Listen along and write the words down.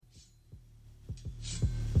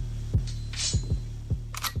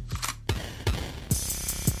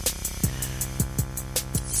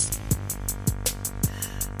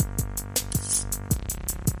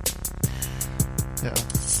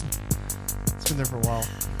been there for a while.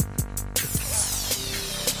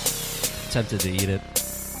 Tempted to eat it.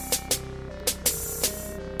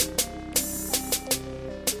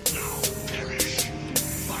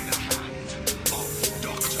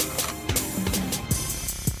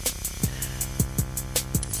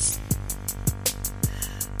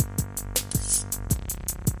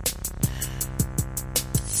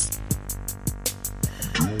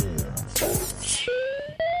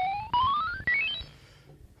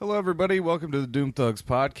 Hello, everybody. Welcome to the Doom Thugs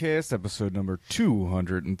Podcast, episode number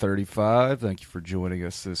 235. Thank you for joining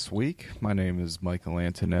us this week. My name is Michael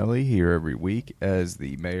Antonelli, here every week as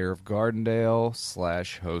the mayor of Gardendale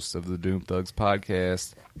 / host of the Doom Thugs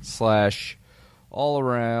Podcast /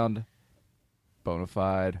 all-around bona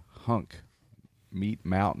fide hunk, meat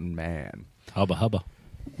mountain man. Hubba hubba.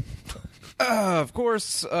 Of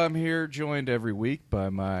course, I'm here joined every week by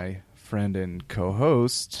my friend and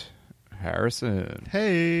co-host, Harrison.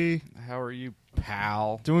 Hey, How are you,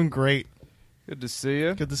 pal? doing great. Good to see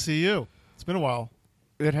you. Good to see you. It's been a while.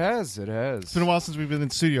 It has. It's been a while since we've been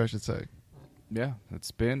in studio, I should say. Yeah,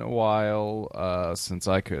 it's been a while since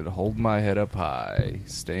I could hold my head up high.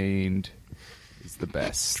 Stained is the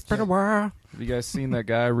best. It's been a while. Have you guys seen that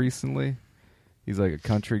guy recently? He's like a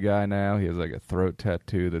country guy now. He has like a throat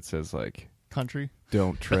tattoo that says like Country.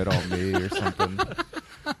 "Don't tread on me" or something.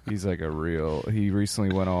 He's like a real... He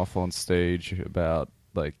recently went off on stage about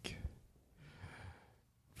like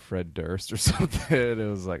Fred Durst or something. It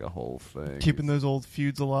was like a whole thing. Keeping those old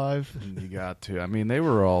feuds alive. You got to. I mean, they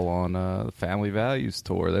were all on the Family Values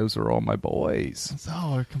tour. Those were all my boys.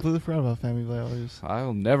 Oh, I completely forgot about Family Values.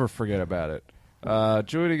 I'll never forget about it.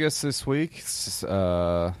 Joining us this week,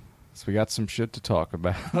 so we got some shit to talk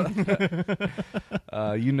about.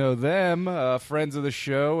 You know them, friends of the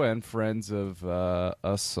show and friends of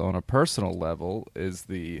us on a personal level, is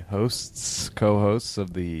the co-hosts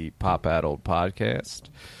of the Pop Addled podcast.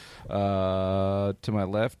 To my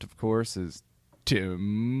left, of course, is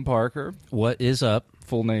Tim Parker. What is up?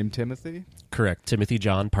 Full name Timothy. Correct. Timothy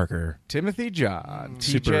John Parker. Timothy John.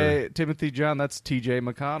 Super. Timothy John, that's TJ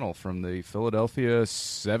McConnell from the Philadelphia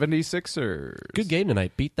 76ers. Good game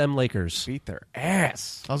tonight. Beat them Lakers. Beat their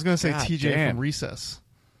ass. I was going to say God TJ damn. from Recess.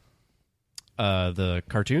 The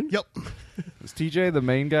cartoon? Yep. Is TJ the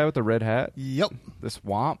main guy with the red hat? Yep. The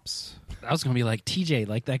Swamps? I was going to be like TJ,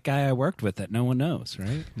 like that guy I worked with that no one knows,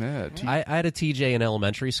 right? Yeah. I had a TJ in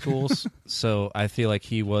elementary schools, so I feel like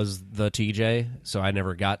he was the TJ, so I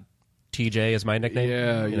never got TJ as my nickname.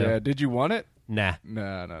 Yeah, you yeah. know? Did you want it? Nah.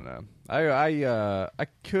 No. I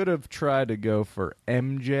could have tried to go for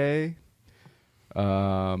MJ,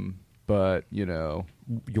 but you know,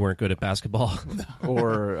 You weren't good at basketball?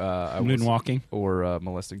 or I was, Moonwalking. or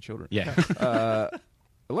molesting children. Yeah.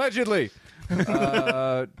 Allegedly.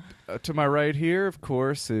 To my right here, of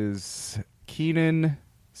course, is Keenan.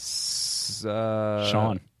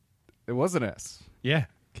 Sean. It was an S. Yeah.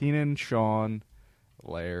 Keenan Sean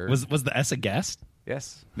Laird. Was the S a guest?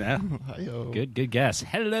 Yes. Yeah. Hi-yo. Good guess.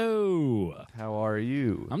 Hello. How are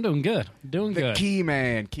you? I'm doing good. Doing The good. Key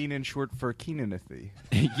Man. Keenan, short for Keenanathy.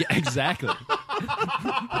 Yeah, exactly.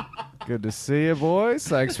 Good to see you, boys.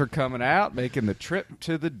 Thanks for coming out, making the trip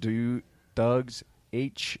to the Thugs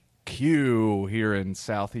HQ here in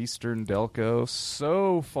southeastern Delco.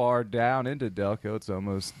 So far down into Delco, it's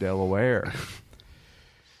almost Delaware.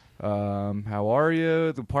 How are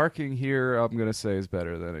you? The parking here, I'm going to say, is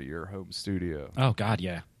better than at your home studio. Oh, God,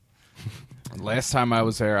 yeah. Last time I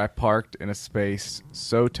was there, I parked in a space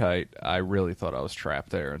so tight, I really thought I was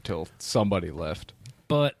trapped there until somebody left.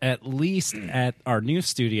 But at least at our new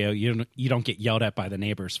studio, you don't get yelled at by the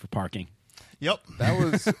neighbors for parking. Yep. That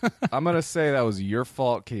was, I'm going to say that was your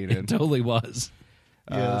fault, Keenan. It totally was.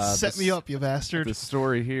 Yeah, set the me up, you bastard. The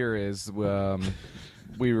story here is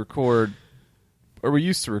we record, or we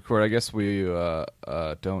used to record. I guess we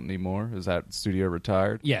don't anymore. Is that studio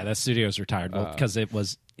retired? Yeah, that studio's retired because it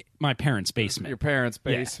was my parents' basement. Your parents'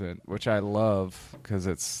 basement, which I love because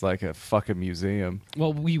it's like a fucking museum.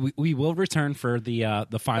 Well, we will return for the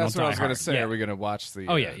final. That's what I was going to say. Yeah. Are we going to watch the?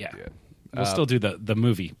 Oh yeah. We'll still do the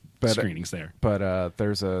movie but, screenings there. But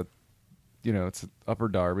there's a, you know, it's Upper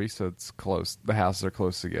Darby, so it's close. The houses are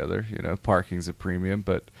close together. You know, parking's a premium.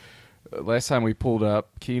 But last time we pulled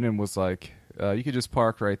up, Keenan was like, "You could just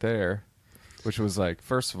park right there," which was like,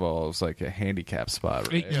 first of all, it was like a handicap spot.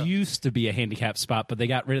 Right? It used to be a handicap spot, but they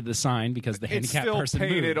got rid of the sign because the It's handicap still person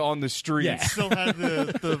painted moved. on the street. Yeah. Still had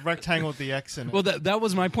the rectangle with the X in it. Well, that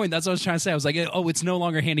was my point. That's what I was trying to say. I was like, oh, it's no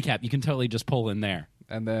longer handicap. You can totally just pull in there.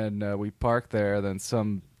 And then we park there. Then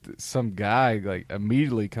some guy like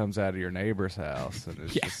immediately comes out of your neighbor's house and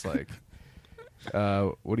it's just like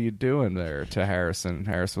what are you doing there to Harrison?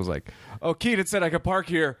 Harrison was like, oh, Keenan said I could park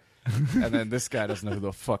here. And then this guy doesn't know who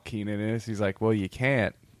the fuck Keenan is. He's like, well, you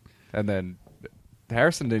can't. And then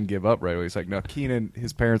Harrison didn't give up right away. He's like, no, Keenan,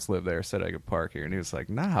 his parents live there, said I could park here. And he was like,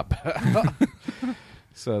 nah.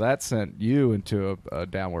 So that sent you into a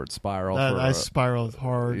downward spiral. I spiraled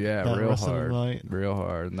hard. Yeah, that real rest of the hard. night. Real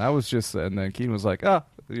hard. And that was just, and then Keenan was like, oh.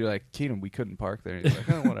 You're like, Keenan, we couldn't park there. And he's like,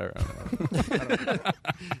 oh, whatever. I don't know.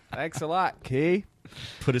 Thanks a lot, Key.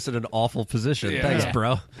 Put us in an awful position. Yeah. Thanks, Yeah.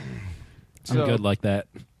 bro. I'm good like that.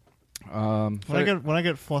 When I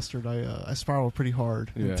get flustered, I spiral pretty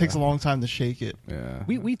hard. Yeah. It takes a long time to shake it. Yeah.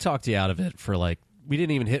 We talked you out of it for like, we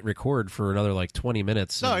didn't even hit record for another like 20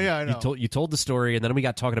 minutes. No, and yeah, I know. You told the story, and then we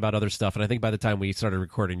got talking about other stuff, and I think by the time we started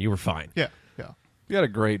recording, you were fine. Yeah. You got a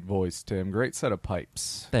great voice, Tim. Great set of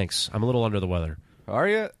pipes. Thanks. I'm a little under the weather. Are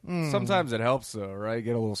you? Sometimes it helps, though, right?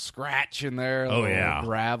 Get a little scratch in there. A Oh, little yeah.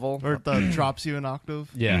 gravel. Or it drops you an octave.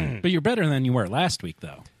 Yeah. But you're better than you were last week,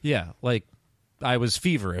 though. Yeah. Like, I was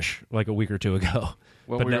feverish like a week or two ago.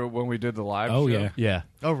 When we did the live Oh, show, yeah. Yeah.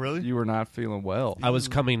 Oh, really? you were not feeling well. I was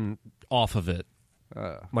coming off of it.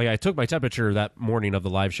 Like, I took my temperature that morning of the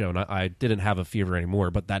live show, and I didn't have a fever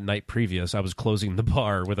anymore. But that night previous, I was closing the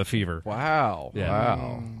bar with a fever. Wow. Yeah.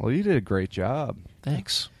 Wow. Well, you did a great job.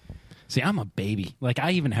 Thanks. See, I'm a baby. Like,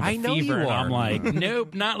 I even have a I know fever, you and I'm are. like,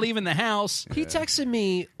 nope, not leaving the house. He texted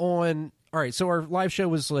me on. All right, so our live show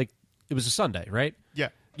was like, it was a Sunday, right? Yeah.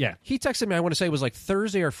 Yeah. He texted me, I want to say it was like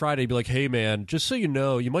Thursday or Friday. He'd be like, hey, man, just so you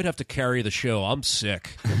know, you might have to carry the show. I'm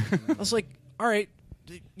sick. I was like, all right,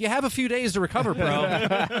 you have a few days to recover, bro.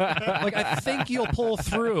 Like, I think you'll pull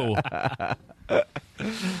through.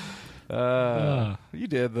 You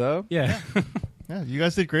did, though. Yeah. Yeah, you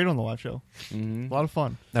guys did great on the live show. Mm-hmm. A lot of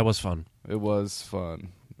fun. That was fun. It was fun.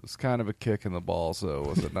 It was kind of a kick in the balls, though,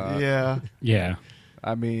 was it not? Yeah. Yeah.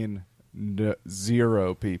 I mean,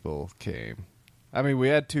 0 people came. I mean, we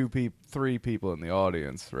had 3 people in the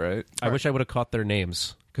audience, right? I wish I would have caught their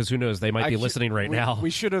names, because who knows, they might be listening right now. We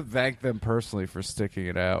should have thanked them personally for sticking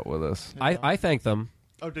it out with us. I thank them.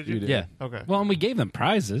 Oh, did You you? did. Yeah. Okay. Well, and we gave them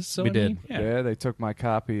prizes. So We I mean, did. Yeah. Yeah, they took my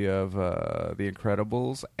copy of The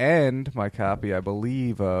Incredibles and my copy, I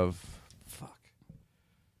believe, of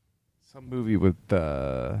some movie with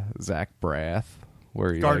Zach Braff.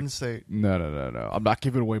 Where he Garden like, State. No. I'm not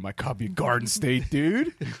giving away my copy of Garden State,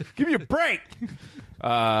 dude. Give me a break.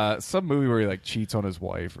 Some movie where he like cheats on his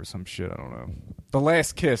wife or some shit. I don't know. The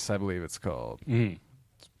Last Kiss, I believe it's called. Mm.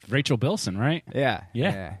 Rachel Bilson, right? Yeah.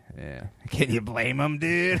 Yeah. Can you blame him,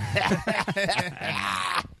 dude?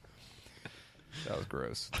 That was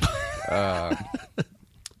gross.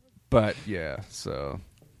 But yeah, so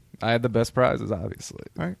I had the best prizes, obviously.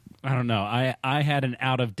 All right. I don't know. I had an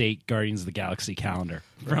out-of-date Guardians of the Galaxy calendar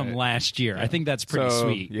from Right. last year. I think that's pretty So,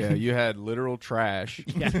 sweet. Yeah, you had literal trash.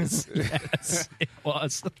 Yes, yes, it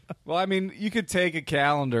was. Well, I mean, you could take a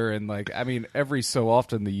calendar and like, I mean, every so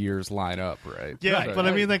often the years line up, right? Yeah, Right. but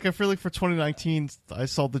I mean, like, I feel like for 2019, I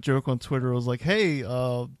saw the joke on Twitter. It was like, hey,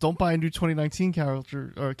 don't buy a new 2019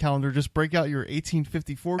 calendar. Just break out your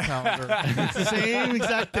 1854 calendar. It's the same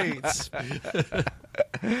exact dates.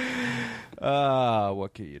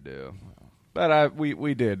 What can you do? But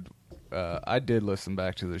we did. I did listen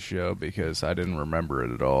back to the show because I didn't remember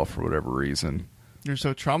it at all for whatever reason. You're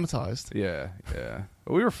so traumatized. Yeah.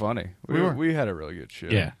 But we were funny. We were. We had a really good show.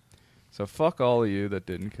 Yeah. So fuck all of you that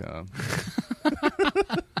didn't come.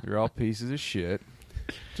 You're all pieces of shit.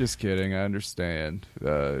 Just kidding. I understand.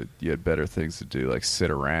 You had better things to do, like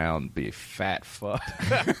sit around, be a fat fuck.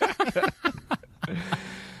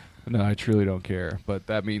 No, I truly don't care. But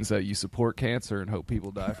that means that you support cancer and hope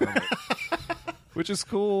people die from it. Which is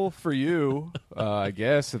cool for you, I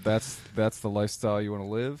guess, if that's the lifestyle you want to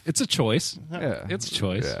live. It's a choice. Yeah. It's a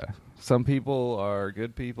choice. Yeah. Some people are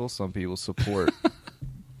good people. Some people support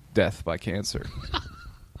death by cancer.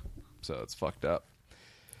 So it's fucked up.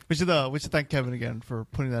 We should thank Kevin again for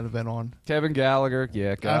putting that event on. Kevin Gallagher,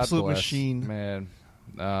 yeah, God Absolute bless. machine. Man.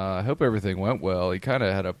 I hope everything went well. He kind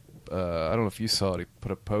of had a, I don't know if you saw it, he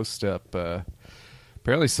put a post up.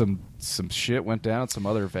 Apparently some shit went down at some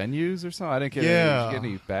other venues or something. I didn't get, Yeah. did you get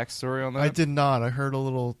any backstory on that? I did not. I heard a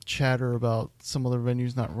little chatter about some other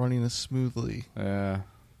venues not running as smoothly. Yeah.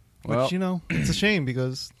 Which, Well, you know, it's a shame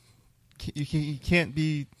because you can't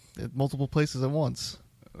be at multiple places at once.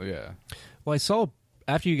 yeah. Well, I saw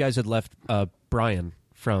after you guys had left, Brian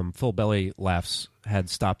from Full Belly Laughs had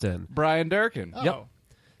stopped in. Brian Durkin. Oh, Yep.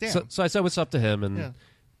 damn. So I said what's up to him and Yeah.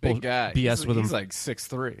 Big bull- guy. BS with him. He's like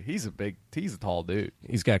 6'3". He's a tall dude.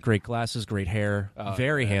 He's got great glasses, great hair, Oh,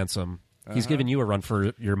 very yeah. handsome. He's giving you a run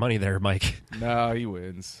for your money there, Mike. No, he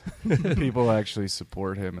wins. People actually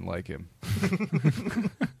support him and like him.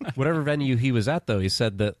 Whatever venue he was at, though, he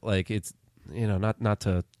said that like it's not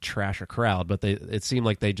to trash a crowd, but it seemed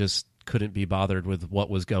like they just couldn't be bothered with what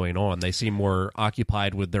was going on. They seemed more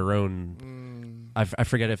occupied with their own. I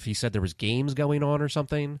forget if he said there was games going on or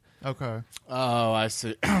something. Okay. Oh, I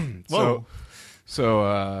see. Whoa.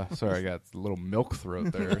 So, sorry, I got a little milk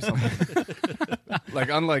throat there or something. Like,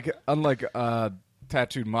 unlike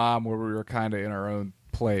Tattooed Mom, where we were kind of in our own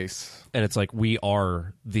place. And it's like, we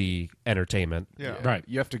are the entertainment. Yeah. Right.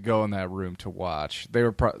 You have to go in that room to watch. They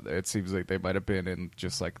were. It seems like they might have been in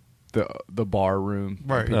just like the bar room.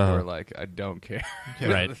 Right. People Uh-huh. are like, I don't care.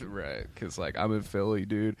 Right. Right. Because like I'm in Philly,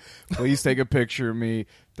 dude. Please take a picture of me.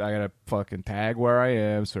 I gotta fucking tag where I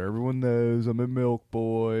am so everyone knows I'm a Milk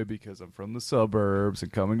Boy because I'm from the suburbs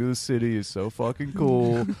and coming to the city is so fucking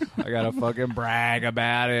cool. I gotta fucking brag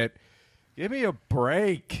about it. Give me a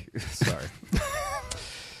break. Sorry.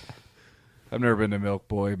 I've never been to Milk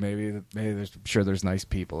Boy. Maybe I'm sure there's nice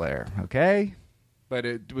people there. Okay. But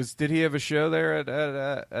did he have a show there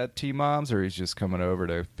at T Mom's, or he's just coming over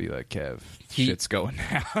to be like, Kev, shit's going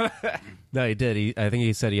down? No, he did. I think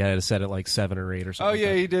he said he had a set at like 7 or 8 or something. Oh like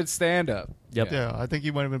yeah, that. he did stand up. Yep. Yeah, I think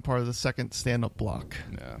he might have been part of the second stand-up block.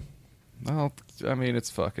 Yeah. Well, I mean, it's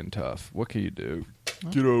fucking tough. What can you do?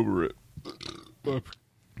 Get over it.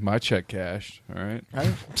 My check cashed. All right.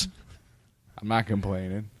 I'm not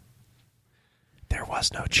complaining. There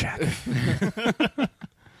was no check.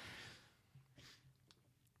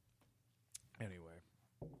 Anyway,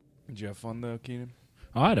 did you have fun though, Keenan?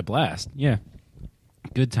 Oh, I had a blast. Yeah.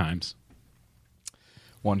 Good times.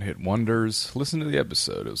 One Hit Wonders. Listen to the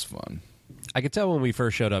episode. It was fun. I could tell when we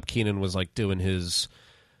first showed up, Keenan was like doing his,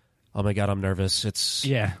 oh my God, I'm nervous. It's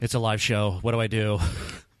a live show. What do I do?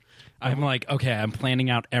 I'm like, okay, I'm planning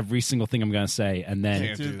out every single thing I'm going to say. And then,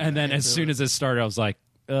 Can't do and then that. as soon as it started, I was like,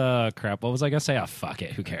 crap. What was I going to say? Oh, fuck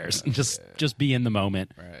it. Who cares? Just be in the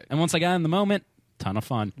moment. Right. And once I got in the moment, ton of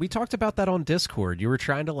fun. We talked about that on Discord. You were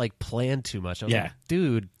trying to like plan too much. I was Yeah. like,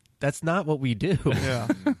 dude, that's not what we do. Yeah.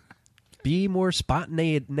 Be more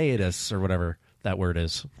spontaneous or whatever that word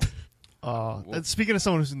is. And speaking of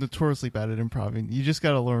someone who's notoriously bad at improv, you just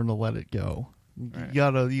got to learn to let it go. Right. You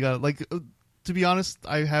gotta like. To be honest,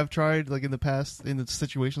 I have tried like in the past in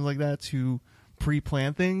situations like that to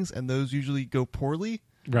pre-plan things, and those usually go poorly.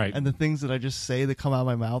 Right. And the things that I just say that come out of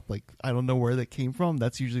my mouth, like I don't know where that came from.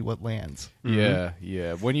 That's usually what lands. Yeah,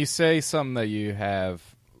 yeah. When you say something that you have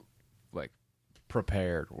like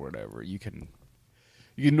prepared or whatever, you can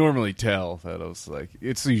normally tell that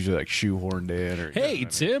it's usually like shoehorned in or Hey,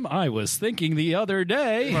 Tim, I was thinking the other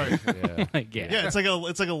day. Right. yeah. Like, Yeah,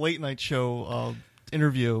 it's like a late night show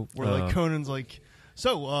interview where like Conan's like,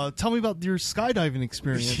 so tell me about your skydiving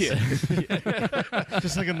experience.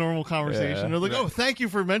 Just like a normal conversation. Yeah. They're like, oh, thank you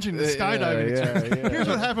for mentioning the skydiving experience. yeah. Here's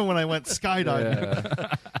what happened when I went skydiving.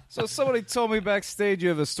 Yeah. So somebody told me backstage you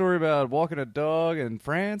have a story about walking a dog in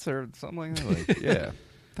France or something like that. Like, yeah,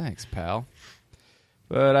 thanks, pal.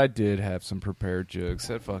 But I did have some prepared jokes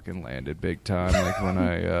that fucking landed big time. Like when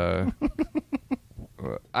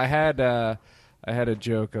I had a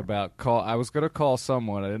joke about I was gonna call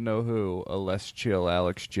someone, I didn't know who, a less chill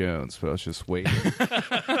Alex Jones, but I was just waiting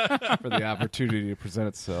for the opportunity to present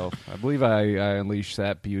itself. I believe I unleashed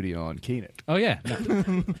that beauty on Keenan. Oh, yeah.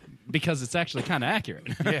 No. Because it's actually kind of accurate.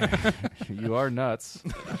 Yeah, you are nuts,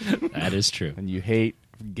 That is true. and you hate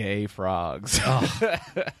gay frogs.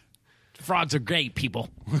 Frogs are great, people.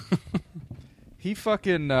 He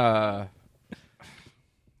fucking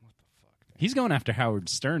He's going after Howard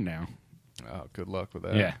Stern now. oh, good luck with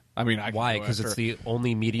that. Yeah. I mean, I Why? Because it's the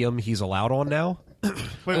only medium he's allowed on now?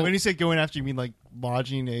 Wait, when you say going after, you mean like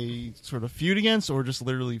lodging a sort of feud against, or just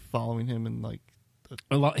literally following him and like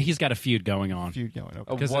He's got a feud going on. feud going?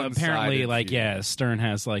 Okay. Because one-sided apparently, like, feud. yeah, Stern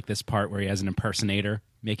has like this part where he has an impersonator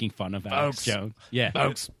making fun of Alex Folks. Jones. Yeah.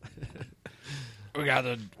 folks. You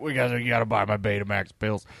gotta buy my Betamax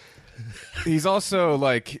pills. He's also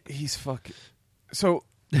like so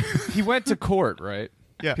he went to court, right?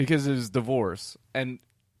 Yeah. Because of his divorce. And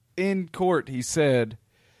in court he said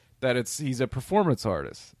that he's a performance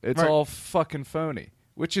artist. It's Right. all fucking phony.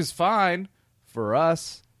 Which is fine for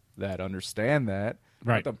us that understand that.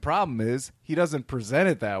 Right. But the problem is he doesn't present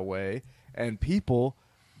it that way, and people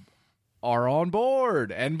are on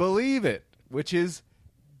board and believe it, which is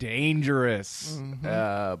dangerous.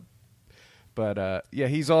 But yeah,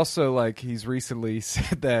 he's also like he's recently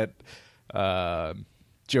said that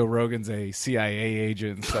Joe Rogan's a CIA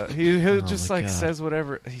agent. So he'll just my like God. says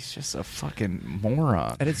whatever. He's just a fucking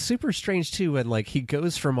moron. And it's super strange, too, when like he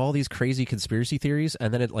goes from all these crazy conspiracy theories,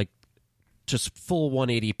 and then it like just full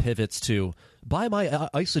 180 pivots to buy my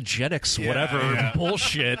isogenics, whatever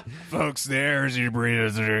bullshit. Folks, there's your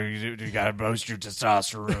burritos. You got to boost your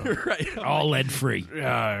testosterone. Right. All lead free.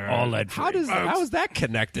 All lead free. How is that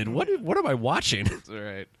connected? What am I watching? That's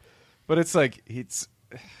right. But it's like he's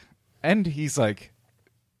like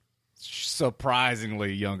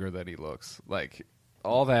surprisingly younger than he looks. Like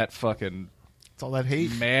all that fucking It's all that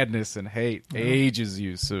hate. madness and hate ages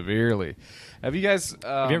you severely. Have you guys?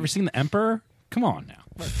 Have you ever seen The Emperor? Come on now.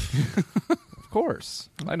 Of course,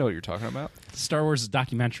 I know what you're talking about. Star Wars is a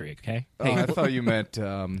documentary, okay? Oh, I thought you meant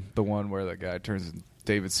the one where the guy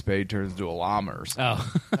David Spade turns into a llama or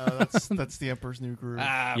something. Oh. That's the Emperor's New Groove.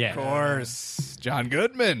 Yeah. Of course, John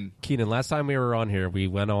Goodman. Keenan, last time we were on here, we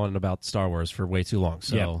went on about Star Wars for way too long.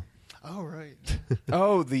 So Yeah. Oh right.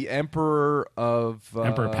 Oh, the Emperor of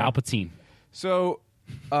Emperor Palpatine. So,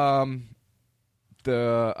 I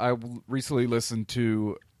recently listened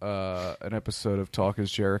to an episode of Talk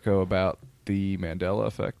Is Jericho about the Mandela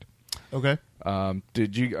effect. Okay. Are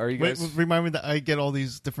you guys? Wait, remind me that I get all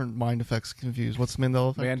these different mind effects confused. What's the Mandela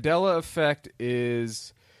effect? Mandela effect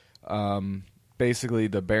is basically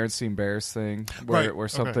the Berenstain Bears thing, where Right,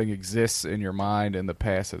 something exists in your mind in the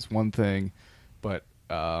past as one thing, but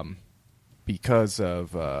because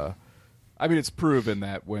of it's proven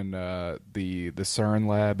that when the CERN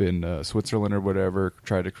lab in Switzerland or whatever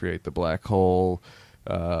tried to create the black hole,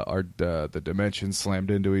 the dimensions slammed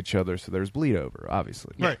into each other, so there's bleed over,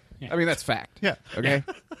 obviously. Right. Yeah. I mean, that's fact. Yeah. Okay,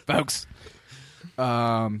 folks.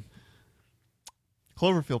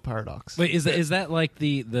 Cloverfield paradox. Wait, is that like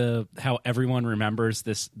the how everyone remembers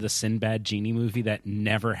the Sinbad genie movie that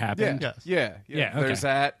never happened? Yes. Yeah. Yeah, okay. There's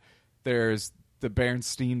that. There's the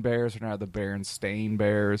Berenstain Bears, or now the Berenstain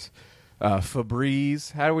Bears.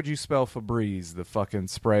 Febreze. How would you spell Febreze? The fucking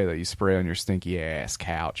spray that you spray on your stinky ass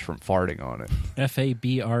couch from farting on it.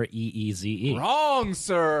 Fabreeze. Wrong,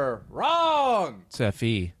 sir. Wrong. it's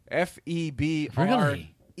FE. Febreze.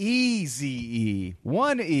 Really?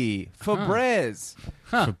 One E. Febreze.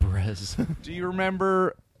 Febreze. Do you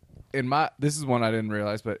remember? This is one I didn't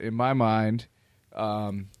realize, but in my mind,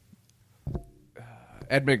 Ed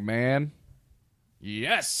McMahon.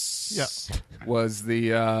 Yes. Yeah.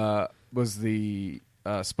 Was the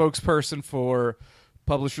spokesperson for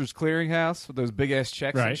Publishers Clearinghouse with those big ass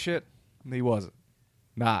checks and Right. shit? He wasn't.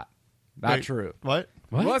 Not Wait, true. What?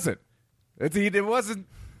 What? It wasn't. It wasn't.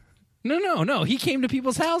 No. He came to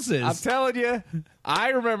people's houses. I'm telling you. I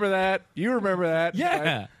remember that. You remember that.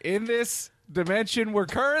 Yeah. In this dimension we're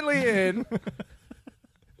currently in,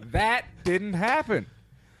 that didn't happen.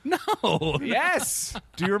 no. Yes.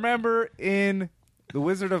 Do you remember in The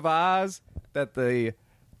Wizard of Oz that the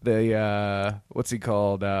what's he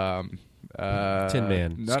called? Tin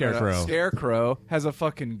Man. Scarecrow. Scarecrow has a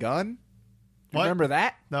fucking gun. What? Remember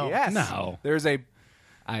that? No. Yes. No.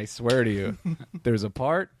 I swear to you, there's a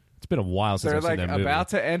part. It's been a while since They're I've seen like that movie. about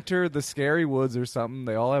to enter the scary woods or something.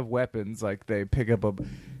 They all have weapons. Like they pick up a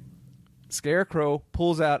Scarecrow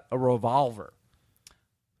pulls out a revolver.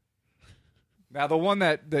 Now the one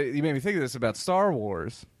that you made me think of this about Star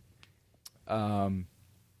Wars. At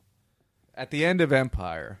the end of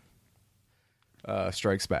Empire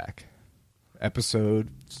Strikes Back, episode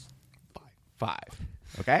 5.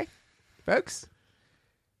 Okay, folks.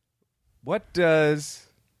 What does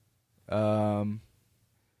Darth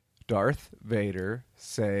Vader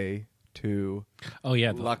say to Oh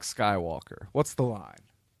yeah. Luke Skywalker? What's the line?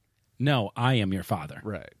 No, I am your father.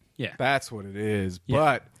 Right. Yeah. That's what it is. Yeah.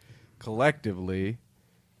 But collectively,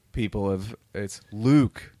 it's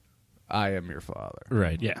Luke, I am your father.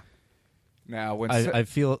 right. Yeah. Now, when I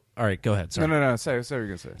feel. All right, go ahead. Sorry. no. Say what you're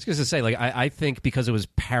gonna say. I was going to say, like, I think because it was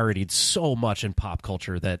parodied so much in pop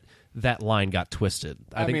culture that line got twisted.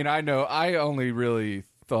 I think, mean, I know. I only really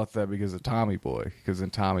thought that because of Tommy Boy. Because in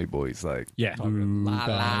Tommy Boy, he's like, Yeah. la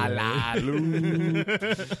la la, Luke.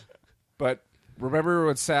 But remember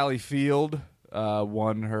when Sally Field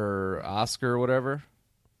won her Oscar or whatever?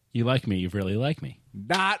 You like me. You really like me.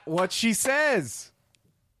 Not what she says.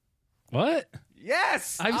 What?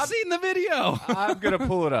 Yes, I've seen the video. I'm gonna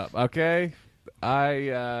pull it up. Okay,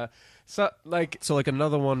 so like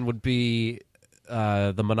another one would be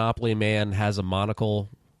the Monopoly man has a monocle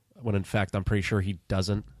when in fact I'm pretty sure he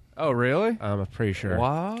doesn't. oh really? I'm pretty sure.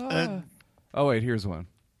 What? Oh wait, here's one.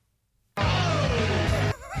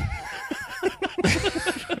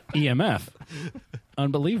 EMF.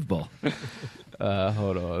 Unbelievable.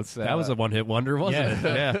 Hold on. It's, That was a one-hit wonder, wasn't Yeah.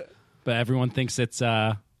 it? Yeah. But everyone thinks it's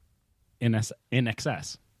in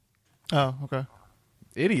excess. Oh, okay.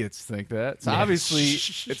 idiots think that. It's Yeah.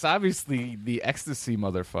 obviously the ecstasy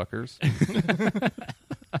motherfuckers.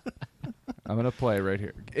 I'm gonna play right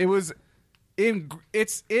here. It was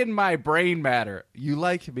It's in my brain matter. You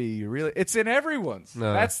like me. You really. It's in everyone's.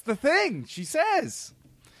 No. That's the thing. She says.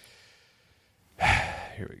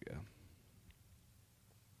 Here we go.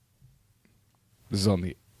 This is on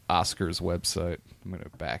the Oscars website. I'm going to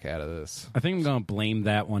back out of this. I think I'm going to blame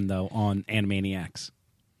that one, though, on Animaniacs.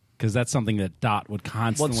 Because that's something that Dot would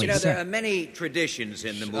constantly There say. are many traditions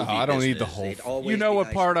in the movie I don't need the business. whole. It'd always You know be what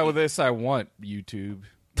nice part to of keep- this I want? YouTube.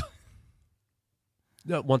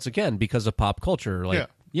 No, once again, because of pop culture, like Yeah.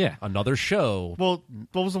 Yeah. another show, Well,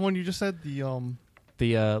 what was the one you just said? The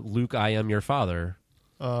the Luke, I am your father.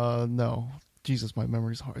 no, Jesus, my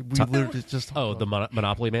memory's hard. We literally just Oh, the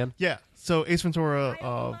Monopoly Man. yeah. So Ace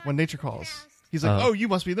Ventura, When Nature Calls, he's like, oh, you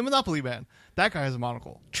must be the Monopoly Man. That guy has a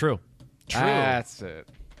monocle. True. That's it.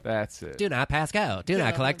 That's it. Do not pass go. Do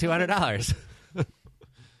not collect $200. To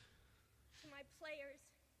my players,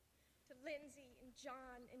 to Lindsay and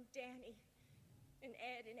John and Danny and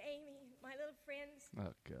Ed and Amy, my little friends.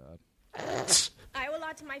 Oh God. I owe a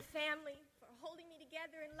lot to my family for holding me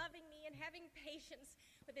together and loving me and having patience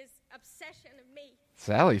with this obsession of me.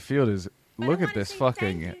 Sally Field is. But I Look at wanna this say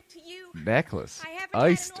fucking thank you to you. necklace. I haven't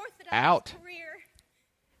Iced had an orthodox out. career,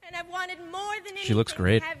 and I've wanted more than anything She looks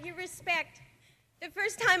great. to have your respect. The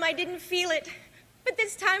first time I didn't feel it, but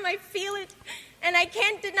this time I feel it, and I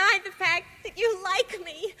can't deny the fact that you like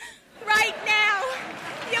me. Right now,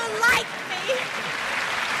 you like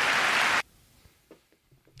me.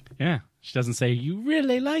 Yeah. She doesn't say, you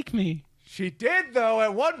really like me. She did, though,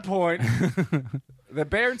 at one point. The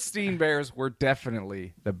Berenstain Bears were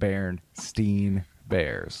definitely the Berenstain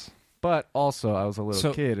Bears. But also, I was a little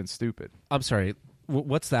So- kid and stupid. I'm sorry.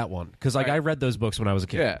 What's that one? Because like I read those books when I was a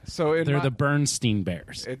kid. Yeah, so in They're my- the Bernstein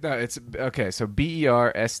Bears. No, it's okay. So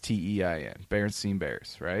Berstein, Berenstain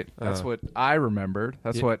Bears, right? That's what I remembered.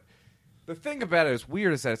 That's Yeah. what. The thing about it is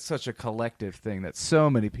weird is that it's such a collective thing that so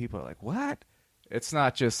many people are like, "What?" It's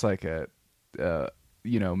not just like a,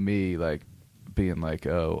 me like being like,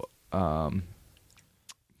 "Oh, I don't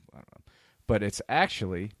know," but it's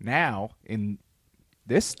actually now in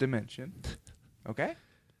this dimension, okay.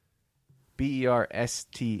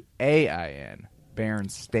 Berstein,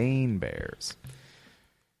 Berenstain Bears.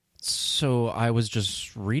 So I was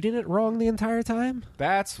just reading it wrong the entire time.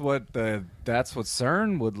 That's what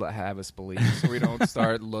CERN would have us believe, so we don't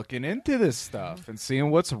start looking into this stuff and seeing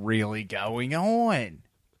what's really going on.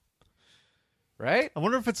 Right? I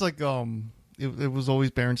wonder if it's like it was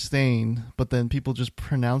always Berenstain, but then people just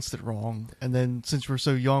pronounced it wrong, and then since we're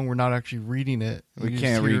so young, we're not actually reading it. We You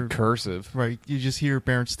can't just hear- read cursive. Right, you just hear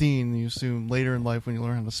Berenstain, and you assume later in life when you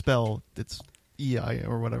learn how to spell, it's EI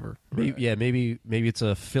or whatever. Maybe it's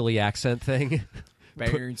a Philly accent thing.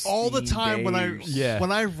 All the time when I Bears.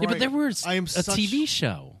 when I write, Yeah, but there was I am a such, TV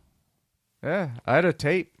show. Yeah, I had a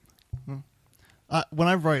tape. when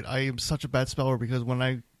I write, I am such a bad speller because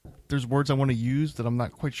when there's words I want to use that I'm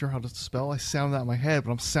not quite sure how to spell. I sound that in my head,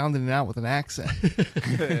 but I'm sounding it out with an accent.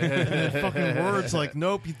 And then fucking words like,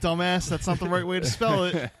 nope, you dumbass, that's not the right way to spell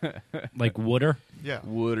it. Like Wooder. Yeah.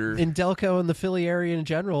 Wooder. In Delco and the Philly area in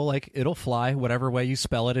general, like it'll fly whatever way you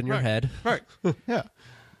spell it in your Right. head. Right. Yeah.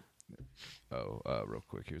 Oh, real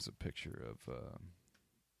quick, here's a picture of.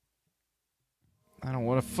 I don't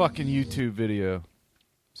want a fucking YouTube video.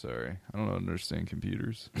 Sorry, I don't understand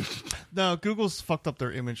computers. No, Google's fucked up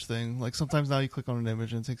their image thing. Like sometimes now you click on an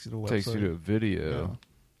image and it takes you to a website. Takes you to a video. Yeah.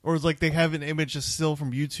 Or it's like they have an image just still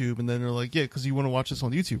from YouTube, and then they're like, yeah, because you want to watch this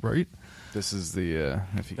on YouTube, right? This is the.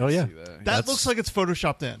 If you can Oh, yeah. see that. That That's- looks like it's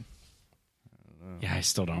photoshopped in. Yeah, I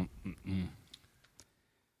still don't. Mm-mm.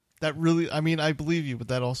 That really, I mean, I believe you, but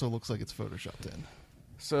that also looks like it's photoshopped in.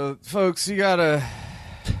 So, folks, you gotta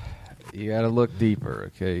look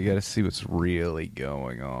deeper. Okay, you gotta see what's really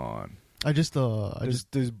going on. I just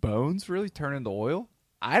Does bones really turn into oil?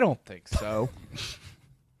 I don't think so.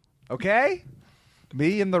 Okay,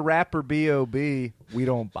 me and the rapper B.O.B. we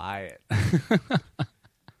don't buy it.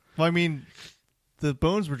 well, I mean, the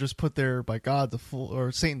bones were just put there by God to fool,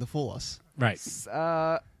 or Satan to fool us. Right.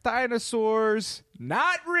 Dinosaurs,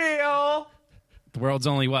 not real. The world's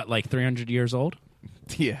only, what, like 300 years old?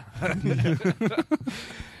 Yeah.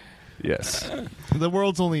 Yes. The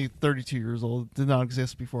world's only 32 years old. It did not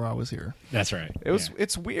exist before I was here. That's right. It was. Yeah.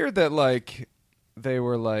 It's weird that like they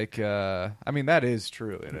were like. I mean, that is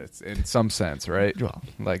true in some sense, right? Well.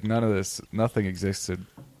 Like nothing existed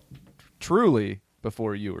truly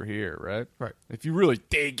before you were here, right? Right. If you really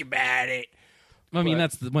think about it. I mean,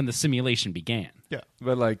 But- that's when the simulation began. Yeah.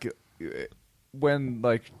 But like when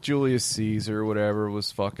like Julius Caesar or whatever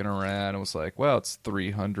was fucking around and was like, well, it's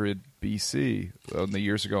 300 BC when the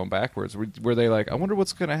years are going backwards. Were they like, I wonder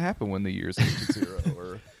what's going to happen when the years get to zero?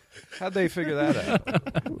 Or How'd they figure that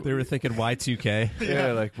out? They were thinking Y2K.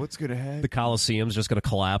 Yeah, like what's gonna happen? The Colosseum's just going to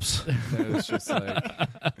collapse. And it's just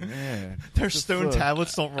like, man, Their just stone look.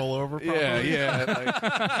 tablets don't roll over properly.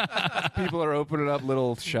 Like, people are opening up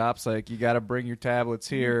little shops like, you got to bring your tablets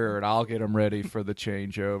here, and I'll get them ready for the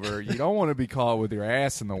changeover. You don't want to be caught with your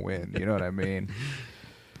ass in the wind. You know what I mean?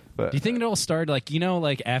 But Do you think it'll start like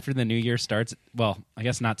after the new year starts? Well, I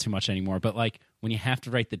guess not too much anymore, but like when you have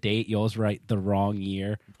to write the date, you always write the wrong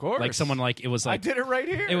year. Of course. Like someone like it was I like did it right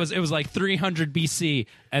here. it was like 300 BC,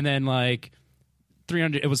 and then like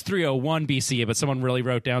 300. It was 301 BC, but someone really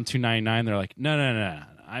wrote down 299. They're like, no.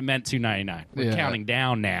 I meant 299. We're Yeah. counting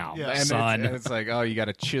down now, Yeah. and son. it's like, oh, you got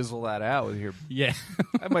to chisel that out with your. Yeah.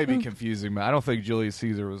 That might be confusing. I don't think Julius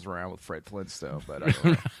Caesar was around with Fred Flintstone, but I don't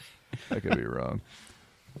know. I could be wrong.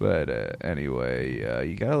 But anyway,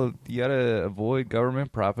 you gotta avoid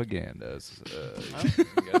government propagandas. You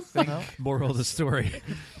gotta think. No? Moral of the story.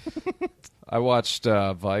 I watched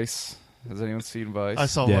Vice. Has anyone seen Vice? I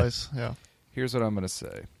saw Yeah. Vice. Yeah. Here's what I'm gonna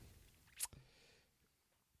say.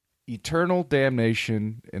 Eternal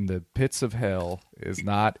damnation in the pits of hell is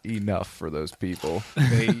not enough for those people.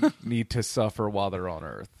 They need to suffer while they're on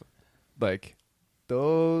Earth. Like,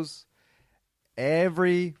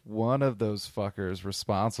 every one of those fuckers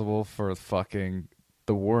responsible for fucking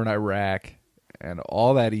the war in Iraq and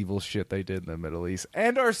all that evil shit they did in the Middle East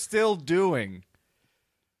and are still doing.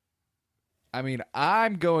 I mean,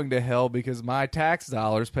 I'm going to hell because my tax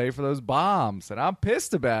dollars pay for those bombs, and I'm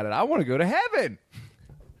pissed about it. I want to go to heaven.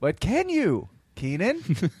 But can you, Keenan?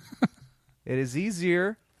 It is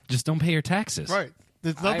easier. Just don't pay your taxes. Right.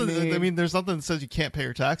 There's nothing. I mean, there's nothing that says you can't pay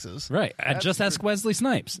your taxes. Right. Just ask Wesley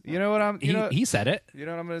Snipes. You know what I'm? He said it. You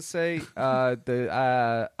know what I'm going to say?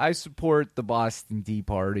 I support the Boston Tea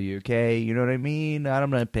Party, okay? You know what I mean? I'm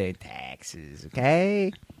going to pay taxes,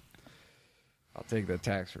 okay? I'll take the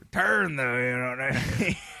tax return, though, you know what I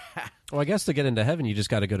mean? Well, I guess to get into heaven, you just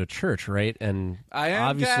got to go to church, right? And I am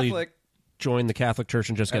obviously Catholic. Join the Catholic Church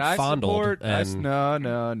and just And get I fondled. support... and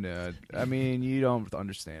No. I mean, you don't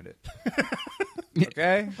understand it.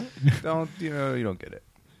 Okay? You don't get it.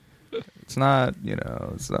 It's not,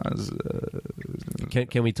 it's not as...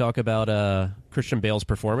 can we talk about Christian Bale's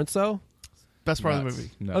performance, though? Best part of the nuts.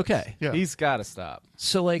 movie. Nuts. Okay. Yeah. He's got to stop.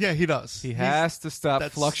 So, like, Yeah, he does. He has to stop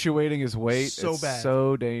that's fluctuating his weight. so It's bad.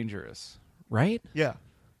 so dangerous. right? Yeah,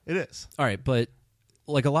 it is. All right, but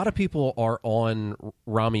like a lot of people are on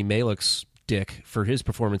Rami Malek's dick for his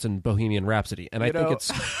performance in Bohemian Rhapsody, and I think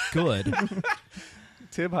it's good.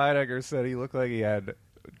 Tim Heidecker said he looked like he had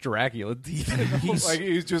Dracula teeth. Like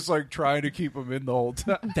he's just like trying to keep him in the whole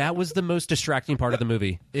time. That was the most distracting part of the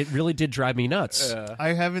movie. It really did drive me nuts. I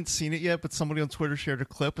haven't seen it yet, but somebody on Twitter shared a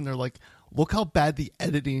clip, and they're like, "Look how bad the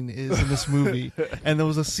editing is in this movie." And there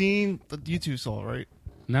was a scene that you two saw, right?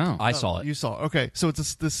 No. I saw it. You saw it. Okay, so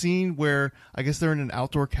it's the scene where I guess they're in an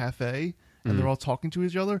outdoor cafe and they're all talking to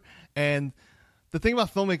each other. And the thing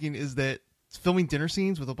about filmmaking is that filming dinner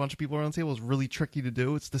scenes with a bunch of people around the table is really tricky to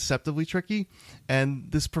do. It's deceptively tricky. And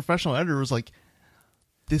this professional editor was like,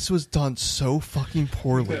 this was done so fucking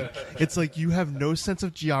poorly. It's like you have no sense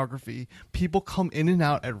of geography. People come in and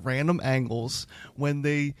out at random angles. When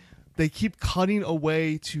they keep cutting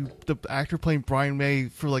away to the actor playing Brian May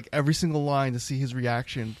for like every single line to see his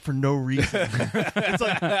reaction for no reason. It's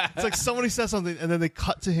like somebody says something and then they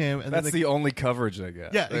cut to him and That's then they, the only coverage they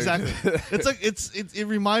get. yeah, exactly. It's like it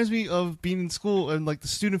reminds me of being in school and like the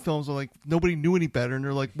student films where like nobody knew any better and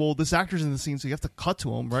they're like, well, this actor's in the scene, so you have to cut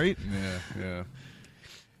to him, right? Yeah.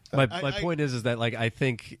 My I- point is that like I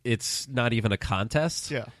think it's not even a contest.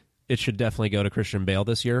 Yeah. It should definitely go to Christian Bale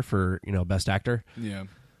this year for best actor. Yeah.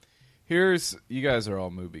 You guys are all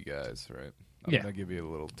movie guys, right? I'm Yeah. going to give you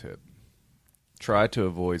a little tip. Try to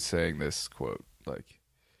avoid saying this quote, like,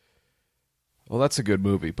 well, that's a good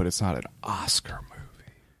movie, but it's not an Oscar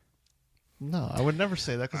movie. No, I would never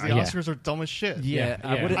say that because the Yeah. Oscars are dumb as shit. Yeah,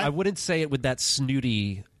 Yeah. I wouldn't say it with that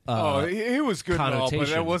snooty. He was good and all, but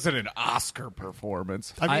connotation. that wasn't an Oscar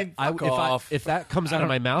performance. I mean, fuck off. If that comes out of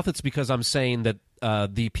my mouth, it's because I'm saying that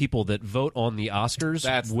the people that vote on the Oscars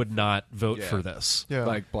That's- would not vote Yeah. for this. yeah.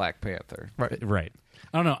 Like Black Panther. Right.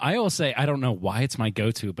 I don't know. I always say, I don't know why it's my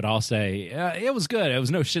go-to, but I'll say, it was good. It was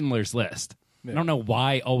no Schindler's List. I don't know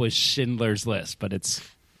why always Schindler's List, but it's,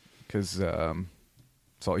 Because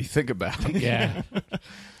it's all you think about. yeah.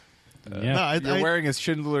 No, You're wearing a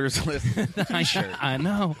Schindler's List t-shirt. I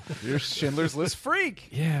know. You're a Schindler's List freak.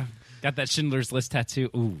 Yeah. Got that Schindler's List tattoo.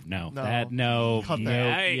 Ooh, no. No. Nope.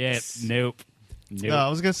 that. Yeah, nope. No, I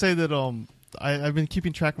was gonna say that I've been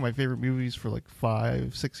keeping track of my favorite movies for like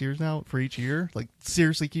 5-6 years now for each year, like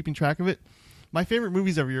seriously keeping track of it. My favorite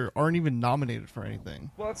movies every year aren't even nominated for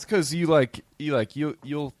anything. Well, that's because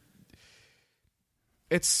you'll.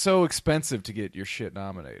 It's so expensive to get your shit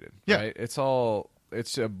nominated. Yeah. Right? It's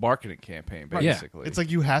a marketing campaign, Yeah. basically. It's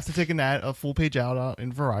like you have to take a full page out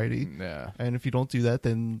in Variety. Yeah. And if you don't do that,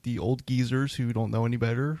 then the old geezers who don't know any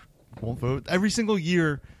better won't vote. Every single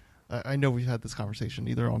year, I know we've had this conversation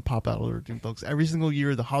either on Pop Outlet or Doom Thugs. Every single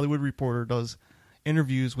year, the Hollywood Reporter does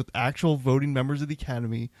interviews with actual voting members of the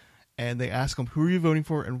Academy, and they ask them, who are you voting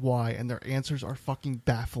for and why? And their answers are fucking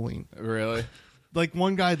baffling. Really? Like,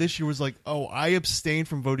 one guy this year was like, oh, I abstained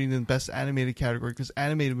from voting in the best animated category because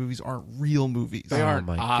animated movies aren't real movies. They aren't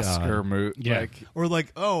my Oscar God. movies. Yeah. Like, Or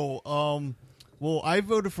like, well, I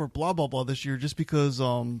voted for blah, blah, blah this year just because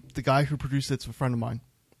the guy who produced it's a friend of mine.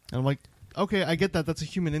 And I'm like, okay, I get that. That's a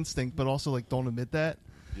human instinct, but also, like, don't admit that.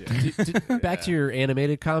 Back to your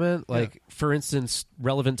animated comment, like, for instance,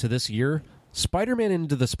 relevant to this year, Spider-Man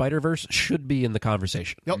Into the Spider-Verse should be in the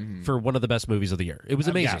conversation Yep. for one of the best movies of the year. It was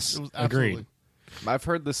amazing. Yes. It was Agreed. absolutely. I've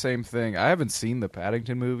heard the same thing. I haven't seen the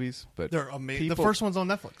Paddington movies, but They're amazing. The people- first one's on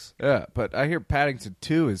Netflix. Yeah, but I hear Paddington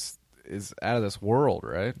 2 is out of this world,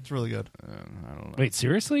 right? It's really good. I don't know. Wait,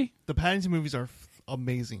 seriously? The Paddington movies are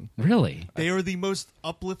amazing. Really? They are the most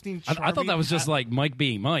uplifting, I thought that was just like Mike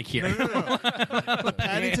being Mike here. The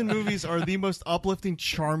Paddington movies are the most uplifting,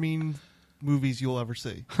 charming movies you'll ever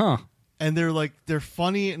see. Huh. And they're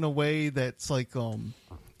funny in a way that's like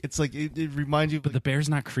it's like it reminds you of But the bear's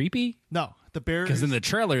not creepy? no, the bear Because in is- the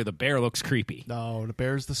trailer, the bear looks creepy. no, the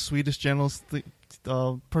bear's the sweetest, gentlest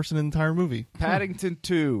person in the entire movie. Paddington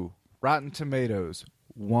 2, Rotten Tomatoes,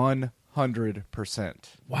 100%.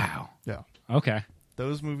 Wow. Yeah. Okay.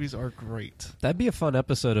 Those movies are great. That'd be a fun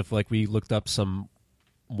episode if, like, we looked up some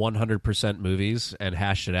 100% movies and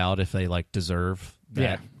hashed it out if they, like, deserve that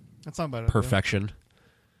Yeah. That's not bad. perfection.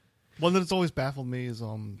 One that's always baffled me is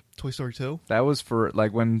Toy Story 2. That was for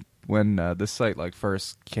like when this site like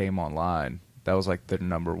first came online. That was like the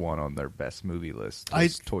number one on their best movie list.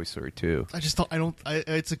 Was Toy Story 2. I just don't.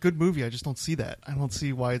 It's a good movie. I just don't see that. I don't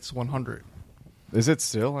see why it's 100. Is it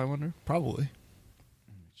still? I wonder. Probably.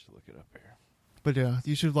 Should look it up here. But yeah,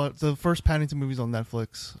 you should. The first Paddington movie's on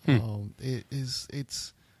Netflix.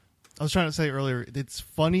 It's. I was trying to say earlier. It's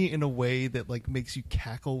funny in a way that like makes you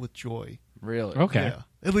cackle with joy. Really? Okay. Yeah,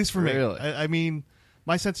 at least for me. Really? I mean,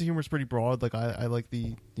 my sense of humor is pretty broad. Like I like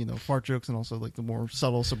the fart jokes and also like the more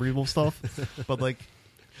subtle cerebral stuff. But like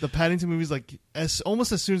the Paddington movies, like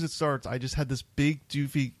almost as soon as it starts, I just had this big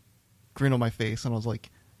doofy grin on my face, and I was like,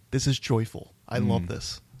 "This is joyful. I love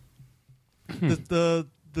this."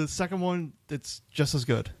 The second one, it's just as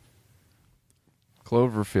good.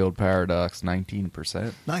 Cloverfield Paradox,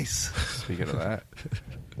 19%. Nice. Speaking of that.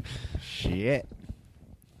 Shit.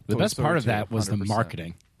 The Toy best Story part of 2, that was the 100%.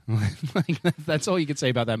 marketing. Like, that's all you could say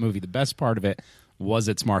about that movie. The best part of it was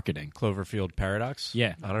its marketing. Cloverfield Paradox?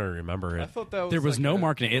 Yeah. I don't remember it. I thought that was There was like no a-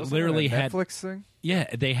 marketing. It wasn't literally a had- Netflix thing. Yeah,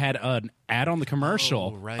 they had an ad on the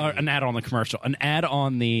commercial. Oh, right. An ad on the commercial. An ad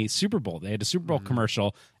on the Super Bowl. They had a Super Bowl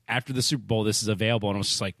commercial. After the Super Bowl, this is available. And I was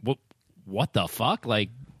just like, what the fuck? Like,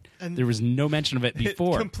 And there was no mention of it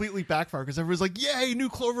before. It completely backfired because everyone's like, "Yay, new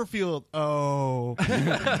Cloverfield!" Oh,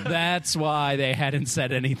 That's why they hadn't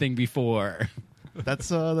said anything before.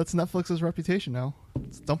 that's Netflix's reputation now.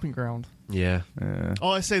 It's a dumping ground. Yeah. Yeah. Oh,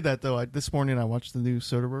 I say that though. This morning I watched the new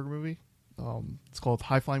Soderbergh movie. It's called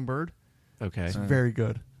High Flying Bird. Okay. It's very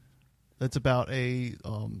good. It's about a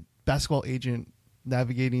basketball agent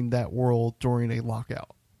navigating that world during a lockout.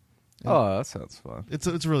 Oh, that sounds fun.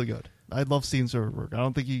 It's really good. I love Steven Soderbergh. I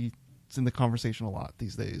don't think he's in the conversation a lot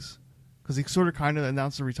these days because he sort of kind of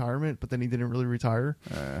announced a retirement, but then he didn't really retire.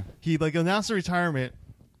 He like announced a retirement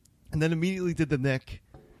and then immediately did the Nick,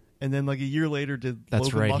 and then like a year later did. That's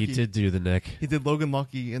Logan right. Lucky. He did do the Nick. He did Logan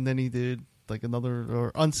Lucky, and then he did like another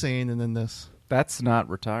or Unsane, and then this. That's not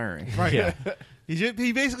retiring. Right. Yeah.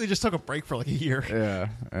 He basically just took a break for like a year.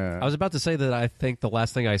 Yeah. I was about to say that I think the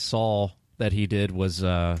last thing I saw that he did was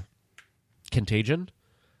Contagion,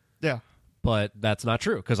 Yeah. but that's not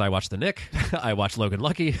true because I watched the Nick. I watched Logan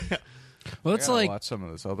Lucky. Well, I it's gotta like watch some of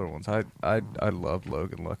those other ones. I love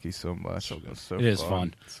Logan Lucky so much. It's so It is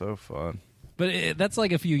fun. So fun. But that's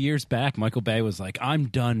like a few years back. Michael Bay was like, "I'm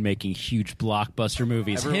done making huge blockbuster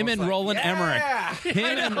movies." Him and Roland Emmerich.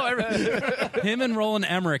 Him and Roland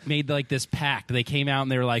Emmerich made like this pact. They came out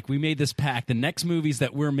and they were like, "We made this pact. The next movies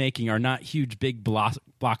that we're making are not huge, big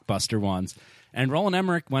blockbuster ones." And Roland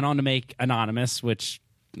Emmerich went on to make Anonymous, which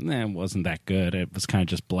wasn't that good. It was kind of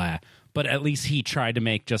just blah. But at least he tried to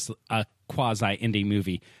make just a quasi indie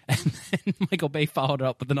movie. And then Michael Bay followed it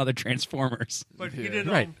up with another Transformers. But he did.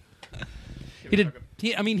 Right. He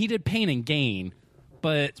did Pain and Gain,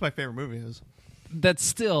 but It's my favorite movie. Is that's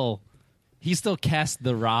still. He still cast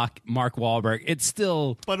The Rock, Mark Wahlberg. It's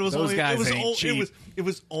still But it was Those only guys it was, ain't o- cheap. it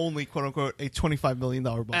was only quote unquote a $25 million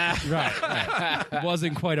budget. right. It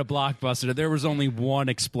wasn't quite a blockbuster. There was only one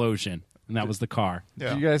explosion, and that was the car.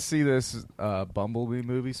 Yeah. Do you guys see this Bumblebee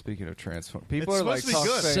movie? Speaking of Transformers, people It's are like supposed to be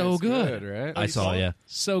good. saying So it's good. right? I saw, yeah.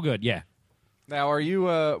 So good, yeah. Now, were you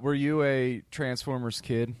a Transformers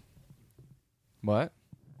kid? What?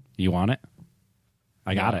 You want it?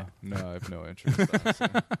 I got it. No, I have no interest.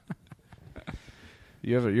 Honestly.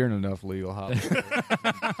 You're in enough legal hot.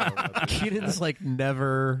 Keaton's like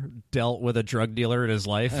never dealt with a drug dealer in his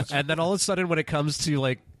life, and then all of a sudden, when it comes to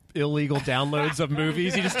like illegal downloads of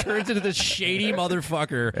movies, he just turns into this shady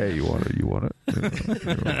motherfucker. Hey, you want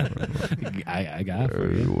it? I got it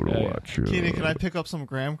for you. want to watch it? Keenan, can I pick up some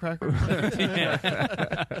graham crackers?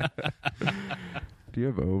 Do you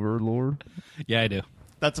have Overlord? Yeah, I do.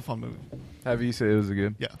 That's a fun movie. Have you said it was a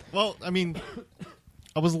good? Yeah. Well, I mean,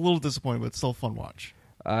 I was a little disappointed, but it's still a fun watch.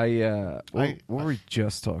 What were we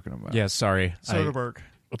just talking about? Yeah, sorry. Soderbergh,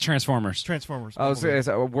 Well, Transformers. Transformers. I was saying,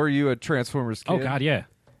 were you a Transformers kid? Oh, God, yeah.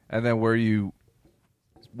 And then were you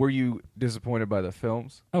disappointed by the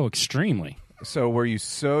films? Oh, extremely. So were you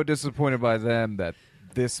so disappointed by them that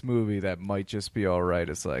this movie that might just be all right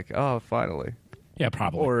is like, oh, finally? Yeah,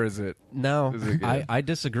 probably. Or is it? No, Is it good? I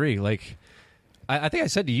disagree. Like, I think I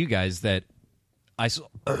said to you guys that I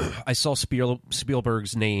saw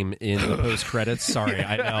Spielberg's name in the post credits. Sorry,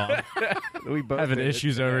 I know. We both Having did.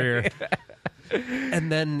 issues over here.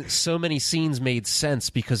 And then so many scenes made sense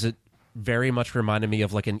because it very much reminded me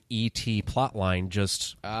of like an E.T. plot line,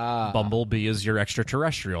 just Bumblebee is your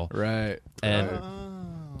extraterrestrial. Right. And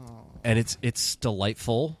it's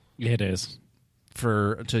delightful. It is.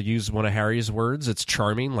 To use one of Harry's words, it's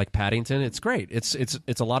charming, like Paddington. It's great. It's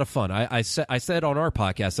a lot of fun. I said on our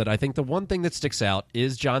podcast that I think the one thing that sticks out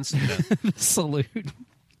is John Cena. Salute.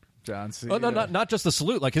 John Cena. Oh, no, not just the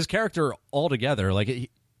salute. Like his character altogether. Like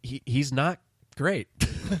he's not great,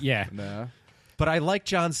 Yeah. No. but I like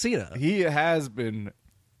John Cena. He has been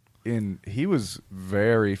he was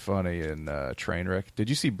very funny in Trainwreck. Did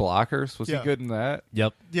you see Blockers? Was Yeah. he good in that?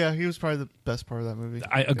 Yep. Yeah, he was probably the best part of that movie.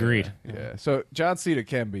 I agreed. Yeah. So John Cena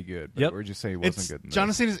can be good, but Yep. we're just saying he wasn't good in this.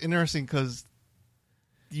 John Cena's interesting because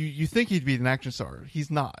you think he'd be an action star.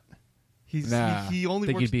 He's not. Nah. He only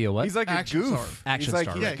Think works. he's be a what? He's like a Action goof. star. Action He's like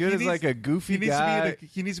star. he's Yeah, good he as needs- like a goofy he needs guy. To be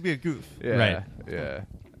he needs to be a goof. Yeah, Right. Yeah.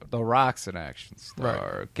 The Rock's an action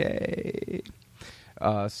star. Okay.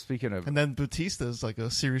 Speaking of, And then Bautista is like a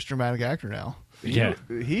serious dramatic actor now. Yeah.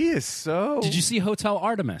 he is so. Did you see Hotel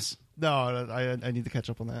Artemis? No, I need to catch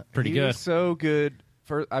up on that. Pretty he good. is so good.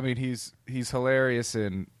 I mean, he's hilarious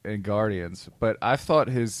in Guardians, but I thought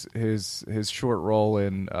his short role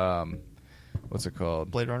in what's it called?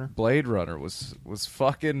 Blade Runner. Blade Runner was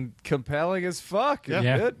fucking compelling as fuck. Yeah.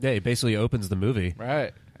 Yeah. Good. Yeah, it basically opens the movie.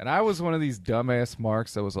 Right. And I was one of these dumbass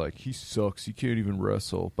marks that was like, he sucks. He can't even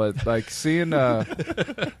wrestle. But like seeing,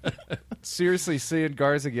 seriously seeing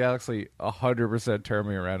Guardians of the Galaxy 100% turn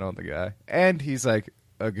me around on the guy. And he's like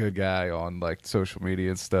a good guy on like social media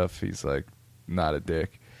and stuff. He's like not a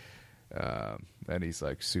dick. And he's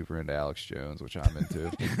like super into Alex Jones, which I'm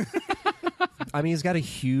into. I mean, he's got a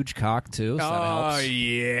huge cock too. So that helps.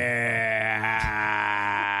 yeah.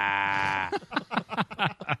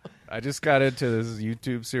 I just got into this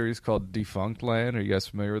YouTube series called Defunct Land. Are you guys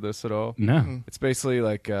familiar with this at all? No. It's basically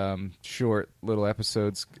like short little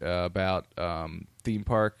episodes about theme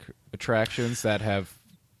park attractions that have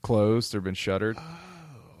closed or been shuttered.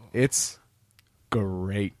 It's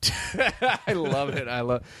great. I love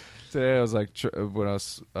it. Today I was like, when I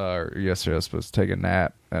was yesterday I was supposed to take a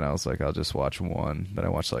nap, and I was like, I'll just watch one. Then I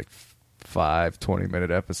watched like 5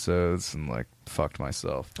 20-minute episodes and like fucked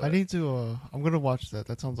myself. I need to. I'm gonna watch that.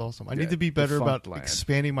 That sounds awesome. I Yeah, need to be better about Defunct Land.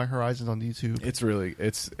 expanding my horizons on YouTube. It's really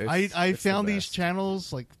it's I it's the found these best.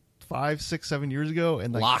 channels like 5, 6, 7 years ago,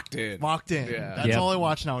 and like Locked in. Yeah. That's Yeah. all I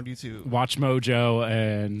watch now on YouTube. Watch Mojo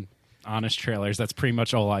and Honest Trailers. That's pretty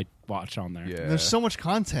much all I watch on there. Yeah. And there's so much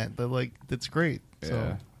content that's great. So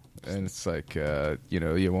Yeah. And it's like,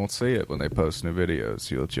 you won't see it when they post new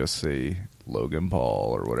videos. You'll just see Logan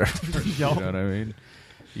Paul or whatever. You know what I mean?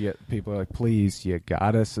 Yet people are like, please, you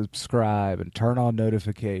gotta subscribe and turn on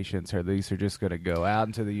notifications, or these are just gonna go out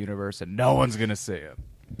into the universe and no one's gonna see them.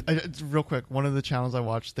 Real quick, one of the channels I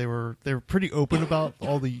watched, they were pretty open about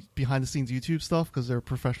all the behind the scenes YouTube stuff because they're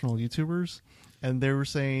professional YouTubers, and they were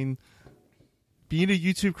saying being a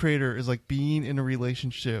YouTube creator is like being in a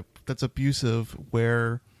relationship that's abusive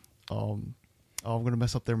where I'm gonna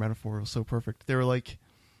mess up their metaphor. It was so perfect. They were like,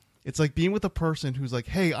 it's like being with a person who's like,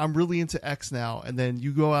 hey, I'm really into X now, and then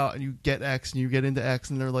you go out and you get X and you get into X,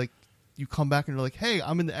 and they're like, you come back and you're like, hey,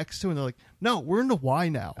 I'm in the X2, and they're like, no, we're in the Y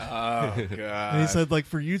now. Oh And he god. said, like,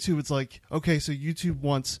 for YouTube, it's like, okay, so YouTube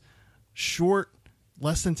wants short,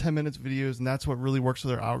 less than 10 minutes videos, and that's what really works for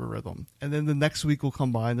their algorithm. And then the next week will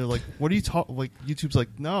come by, and they're like, what are you talking? Like, YouTube's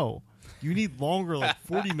like, no, you need longer, like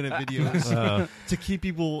 40-minute videos to keep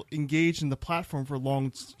people engaged in the platform for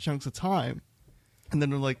long chunks of time. And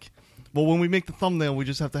then they're like, well, when we make the thumbnail, we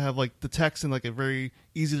just have to have like the text in like a very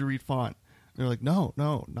easy to read font. And they're like, no,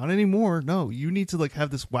 not anymore. No, you need to like have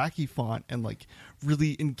this wacky font and like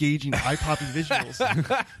really engaging, eye-popping visuals.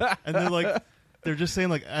 And they're just saying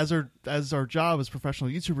like, as our job as professional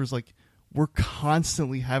YouTubers, like we're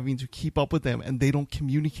constantly having to keep up with them, and they don't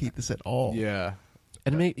communicate this at all. Yeah.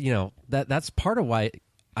 And that's part of why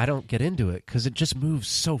I don't get into it, because it just moves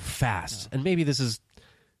so fast. And maybe this is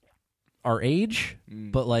our age,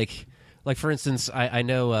 but like for instance, I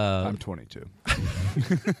know I'm 22.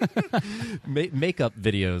 makeup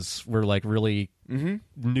videos were like really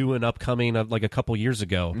new and upcoming like a couple years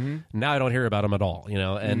ago. Now I don't hear about them at all,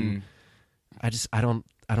 and I don't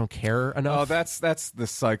care enough. Oh, that's the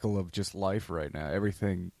cycle of just life right now.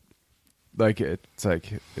 Everything, like it's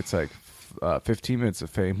like 15 minutes of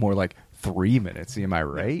fame, more like 3 minutes. Am I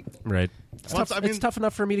right? Right. It's Well, tough, I mean- it's tough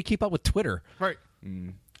enough for me to keep up with Twitter. Right.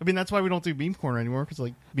 I mean, that's why we don't do Meme Corner anymore, because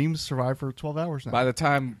like memes survive for 12 hours now. By the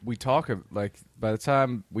time we talk, by the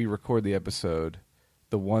time we record the episode,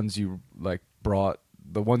 the ones you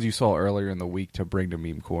saw earlier in the week to bring to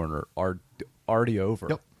Meme Corner are already over.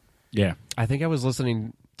 Yep. Yeah. I think I was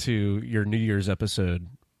listening to your New Year's episode.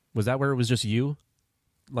 Was that where it was just you?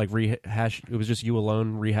 Like rehash? It was just you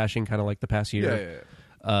alone rehashing kind of like the past year.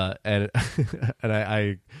 Yeah. And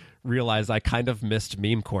I realized I kind of missed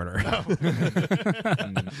Meme Corner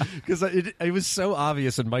because it was so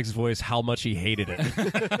obvious in Mike's voice how much he hated it.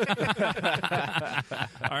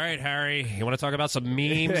 All right, Harry, you want to talk about some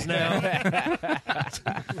memes now?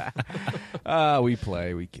 We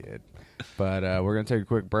kid. But we're gonna take a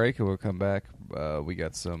quick break and we'll come back. We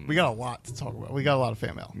got a lot to talk about. We got a lot of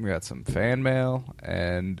fan mail. We got some fan mail,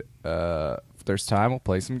 and if there's time, we'll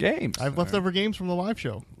play some games. I have leftover games from the live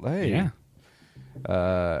show. Hey. Yeah.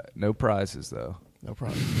 No prizes though. No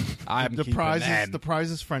problem. I'm The keeping prize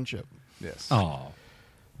them. is friendship. Yes. Oh. All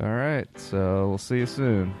right. So we'll see you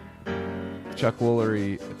soon. Chuck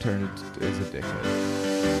Woolery is a dickhead.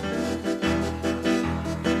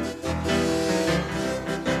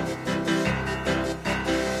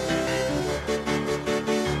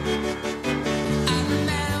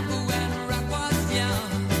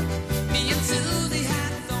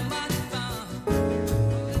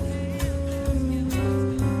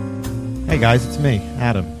 Hey guys, it's me,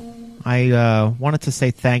 Adam. I wanted to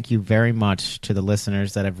say thank you very much to the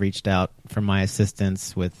listeners that have reached out for my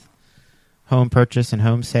assistance with home purchase and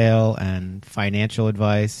home sale and financial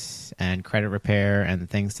advice and credit repair and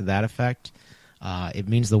things to that effect. It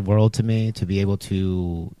means the world to me to be able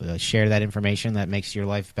to share that information that makes your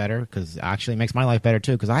life better, because it actually makes my life better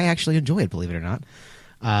too, because I actually enjoy it, believe it or not.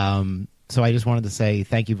 So I just wanted to say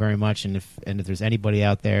thank you very much, and if there's anybody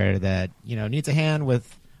out there that needs a hand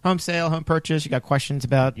with home sale, home purchase, you got questions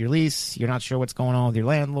about your lease, you're not sure what's going on with your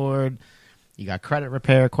landlord, you got credit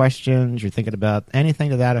repair questions, you're thinking about anything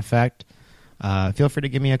to that effect, feel free to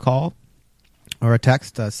give me a call or a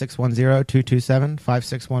text,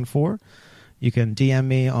 610-227-5614. You can DM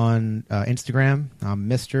me on Instagram. I'm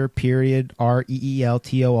Mr. Reeltor,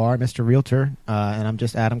 Mr. Realtor, and I'm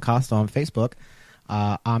just Adam Costa on Facebook.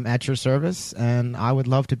 I'm at your service, and I would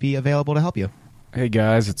love to be available to help you. Hey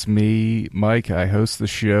guys, it's me, Mike. I host the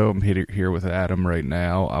show. I'm here with Adam right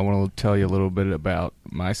now. I want to tell you a little bit about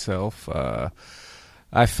myself.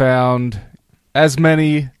 I found, as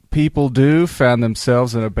many people do, found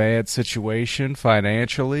themselves in a bad situation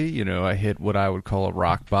financially. I hit what I would call a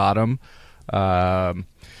rock bottom.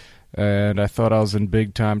 And I thought I was in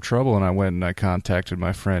big time trouble, and I went and I contacted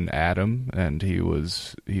my friend Adam, and he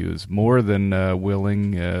was more than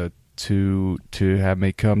willing to have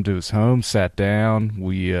me come to his home. Sat down,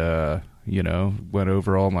 we went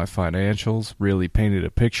over all my financials, really painted a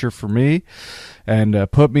picture for me,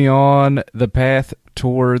 and put me on the path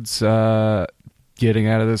towards getting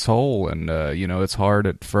out of this hole. And it's hard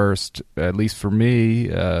at first, at least for me,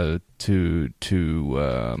 to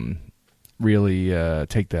really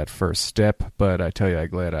take that first step, but I tell you,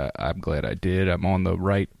 I'm glad I did. I'm on the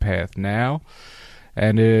right path now,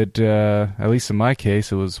 and it, at least in my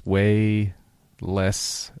case, it was way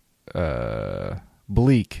less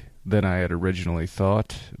bleak than I had originally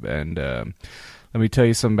thought. And let me tell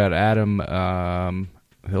you something about Adam.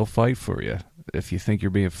 He'll fight for you if you think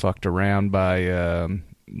you're being fucked around by,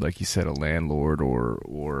 like you said, a landlord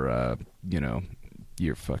or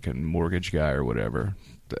your fucking mortgage guy or whatever.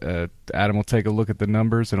 Adam will take a look at the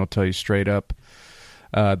numbers and he'll tell you straight up,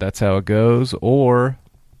 that's how it goes, or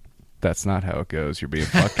that's not how it goes. You're being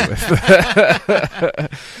fucked with.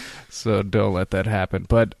 So don't let that happen.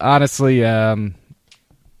 But honestly,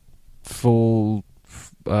 full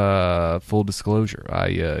disclosure, I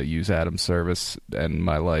use Adam's service, and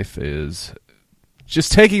my life is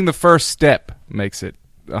just taking the first step makes it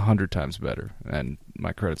 100 times better. And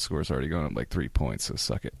my credit score is already going up like 3 points, so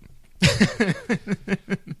suck it.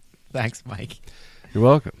 Thanks, Mike. You're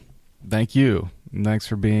welcome. Thank you. And thanks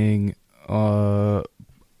for being an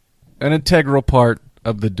integral part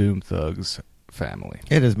of the Doom Thugs family.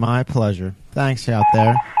 It is my pleasure. Thanks out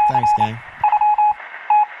there. Thanks, gang.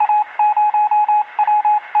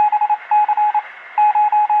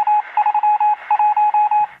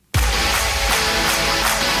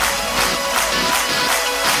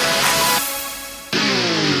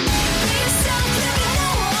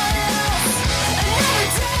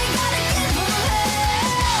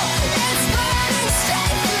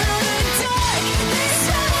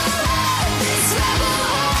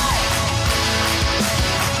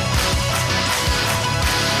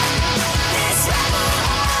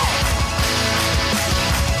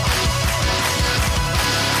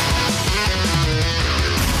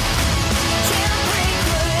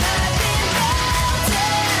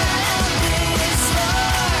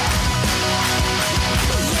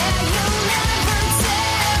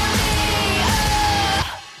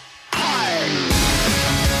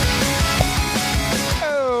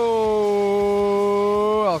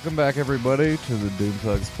 Welcome back, everybody, to the Doom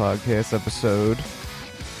Thugs podcast, episode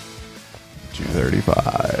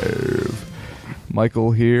 235.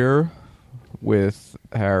 Michael here with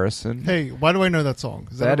Harrison. Hey, why do I know that song?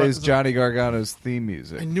 That is Johnny Gargano's theme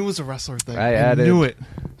music. I knew it was a wrestler thing. I added knew it.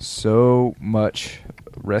 so much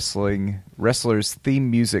wrestlers' theme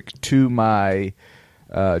music to my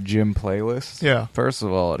gym playlist. Yeah. First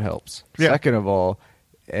of all, it helps. Yeah. Second of all,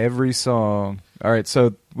 every song. All right,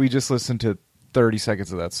 so we just listened to 30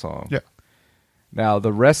 seconds of that song. Yeah. Now,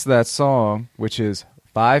 the rest of that song, which is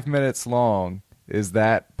 5 minutes long, is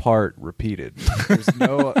that part repeated. There's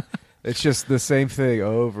no... It's just the same thing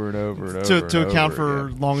over and over and over. To account over for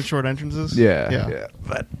again. long and short entrances? Yeah.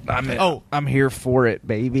 But I'm here for it,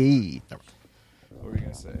 baby. What were you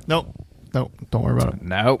going to say? Nope. Don't worry about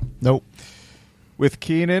it. Nope. With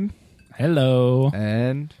Keenan Hello.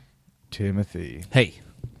 and Timothy. Hey,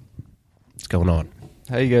 what's going on?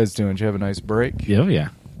 How you guys doing? Did you have a nice break? Oh, yeah.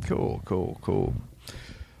 Cool.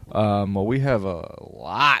 Well, we have a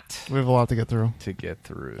lot We have a lot to get through. to get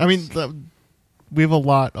through. I mean, we have a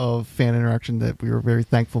lot of fan interaction that we are very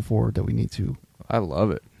thankful for that we need to I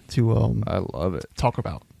love it. I love it. talk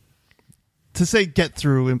about. To say get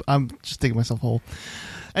through, I'm just digging myself a hole.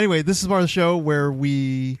 Anyway, this is part of the show where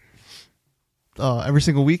we, every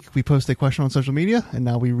single week, we post a question on social media, and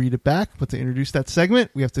now we read it back. But to introduce that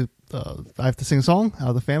segment, we have to, I have to sing a song out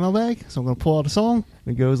of the fan mail bag. So I'm going to pull out a song.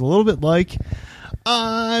 It goes a little bit like,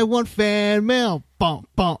 I want fan mail, bump,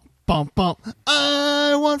 bump, bump, bump.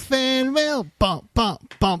 I want fan mail, bump,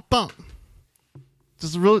 bump, bump, bump.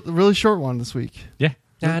 Just a really short one this week. Yeah.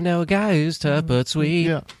 I know a guy who's tough but sweet.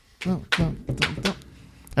 Yeah.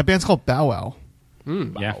 That band's called Bow Wow.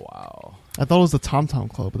 Yeah. Wow. I thought it was the Tom Tom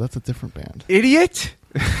Club, but that's a different band. Idiot!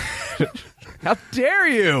 How dare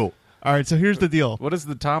you? All right, so here's the deal. What does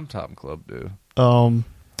the Tom Tom Club do? Oh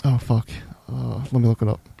fuck. Let me look it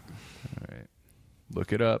up. All right.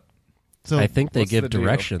 Look it up. So I think they What's give the deal?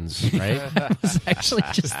 directions, right? I was actually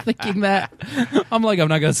just thinking that. I'm like, I'm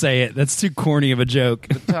not going to say it. That's too corny of a joke.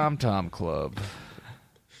 The Tom Tom Club.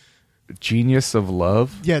 Genius of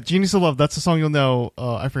Love? yeah, Genius of Love. That's the song you'll know.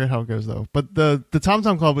 I forget how it goes though. But the Tom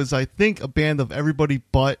Tom Club is, I think, a band of everybody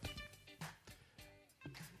but.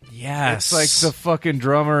 Yes. It's like the fucking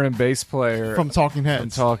drummer and bass player From Talking Heads. from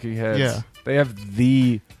Talking Heads. Yeah. They have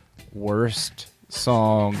the worst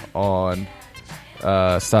song on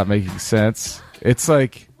Stop Making Sense. It's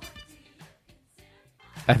like,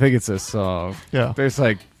 I think it's a song. Yeah. There's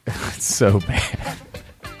like, it's so bad.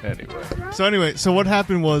 Anyway. So what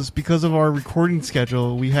happened was, because of our recording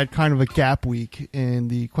schedule, we had kind of a gap week in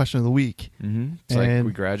the question of the week. Mm-hmm. It's like And-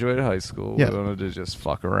 we graduated high school. Yeah. We wanted to just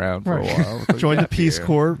fuck around for Right. a while. with Joined the gap Peace year.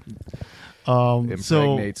 Corps. Impregnate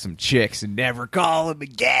So some chicks and never call them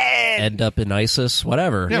again. End up in ISIS,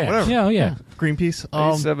 whatever. yeah, whatever. Yeah, yeah. Greenpeace. I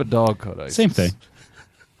used to have a dog called Isis. Same thing.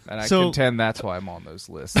 And I So- contend that's why I'm on those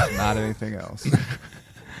lists, not anything else.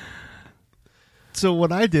 So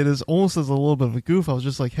what I did is almost as a little bit of a goof. I was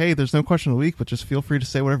just like, "Hey, there's no question of the week, but just feel free to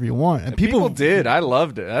say whatever you want." And People did. I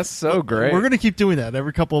loved it. That's so great. We're gonna keep doing that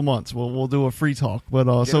every couple of months. We'll do a free talk, but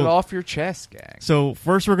Get it off your chest, gang. So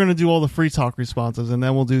first, we're gonna do all the free talk responses, and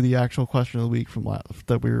then we'll do the actual question of the week from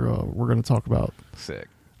that we're gonna talk about. Sick.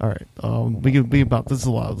 All right. We can be about this is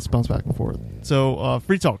a lot. Let's bounce back and forth. So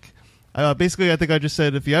free talk. Basically, I think I just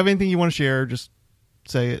said if you have anything you want to share, just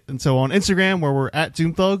say it. And so on Instagram, where we're at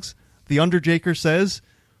Doom Thugs, the Underjaker says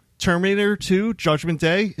Terminator 2: Judgment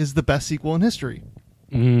Day is the best sequel in history.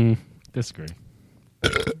 Disagree.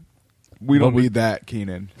 We don't need that,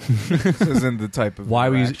 Keenan. This isn't the type of Why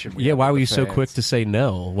were you? interaction we Yeah, have why with were you the so fans. quick to say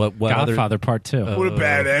no? What Godfather Part 2. What a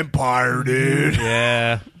bad empire, dude.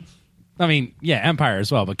 Yeah. I mean, yeah, Empire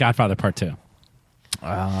as well, but Godfather Part 2.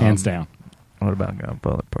 Hands down. What about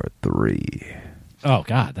Godfather Part 3? Oh,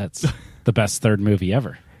 God, that's the best third movie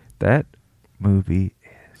ever. That movie.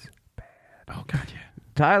 Oh, God, yeah.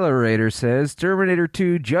 Tyler Rader says Terminator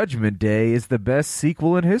 2: Judgment Day is the best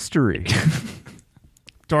sequel in history.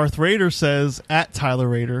 Darth Raider says at Tyler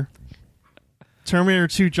Raider, Terminator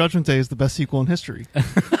 2: Judgment Day is the best sequel in history.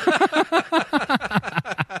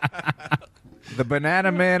 The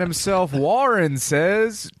Banana Man himself, Warren,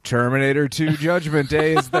 says Terminator 2: Judgment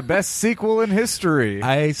Day is the best sequel in history.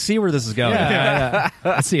 I see where this is going. I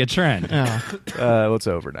see a trend. Yeah, It's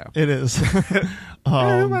over now. it is. It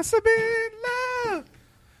must have been love.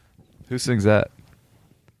 Who sings that?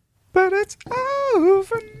 But it's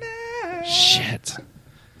over now. Shit.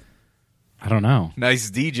 I don't know. Nice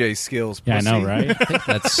DJ skills. Yeah, I pussy. know, right? I think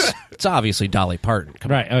it's obviously Dolly Parton.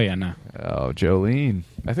 Come Right. Oh, yeah, no. Oh, Jolene.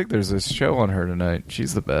 I think there's this show on her tonight.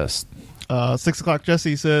 She's the best. 6 o'clock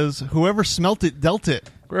Jesse says, whoever smelt it dealt it.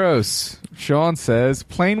 Gross. Sean says,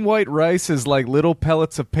 plain white rice is like little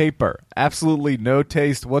pellets of paper. Absolutely no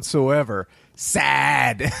taste whatsoever.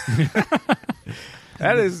 Sad.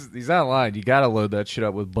 That is, he's not lying. You got to load that shit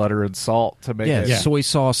up with butter and salt to make Yeah, it. soy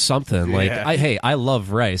sauce, something like. I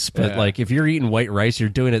love rice, but Yeah. like if you're eating white rice, you're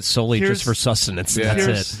doing it solely Here's- just for sustenance. Yeah.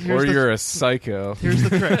 That's it. Or you're a psycho. Here's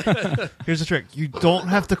the trick. Here's the trick. You don't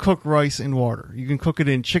have to cook rice in water. You can cook it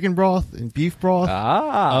in chicken broth, in beef broth. Oh,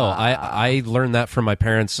 Ah. I learned that from my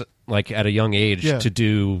parents, like at a young age, Yeah. to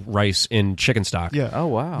do rice in chicken stock. Yeah. Oh,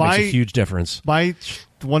 wow. My- Makes a huge difference. The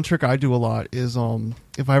one trick I do a lot is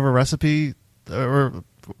if I have a recipe, or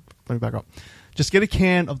let me back up. Just get a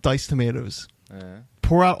can of diced tomatoes.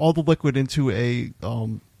 Pour out all the liquid into a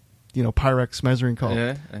Pyrex measuring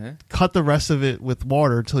cup. Cut the rest of it with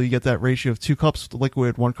water until you get that ratio of 2 cups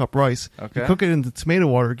liquid, 1 cup rice. Okay. You cook it in the tomato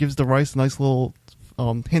water. It gives the rice a nice little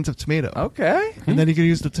hint of tomato. Okay. And then you can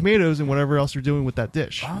use the tomatoes in whatever else you're doing with that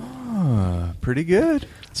dish. Pretty good.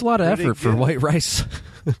 It's a lot of Pretty effort for good. white rice.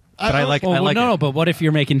 But I like. Well, I like no, it. but what if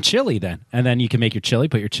you're making chili then? And then you can make your chili,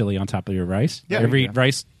 put your chili on top of your rice. Yeah. You ever eat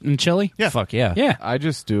rice and chili? Yeah. Fuck yeah. Yeah. I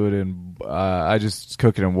just do it in. I just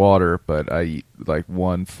cook it in water, but I eat like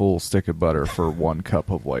 1 full stick of butter for 1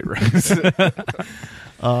 cup of white rice.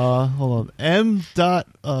 Hold on. M.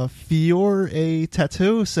 Fiore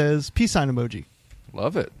Tattoo says peace sign emoji.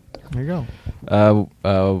 Love it. There you go.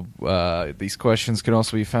 These questions can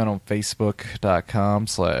also be found on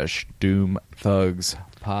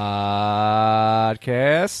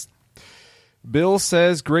Facebook.com/DoomThugsPodcast. Bill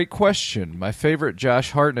says, great question. My favorite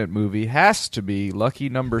Josh Hartnett movie has to be Lucky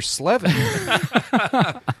Number 11.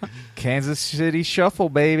 Kansas City Shuffle,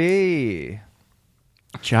 baby.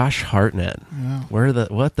 Josh Hartnett.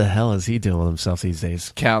 What the hell is he doing with himself these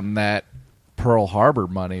days? Counting that Pearl Harbor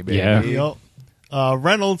money, baby. Yeah. Yep.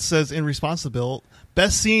 Reynolds says in response to Bill,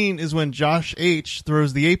 best scene is when Josh H.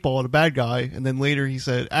 throws the 8-ball at a bad guy, and then later he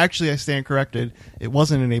said, actually, I stand corrected. It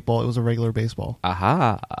wasn't an 8-ball. It was a regular baseball.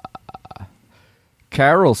 Aha.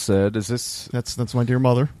 Carol said, That's my dear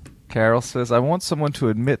mother. Carol says, I want someone to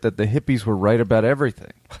admit that the hippies were right about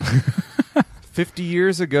everything. 50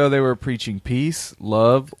 years ago, they were preaching peace,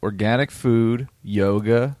 love, organic food,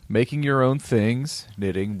 yoga, making your own things,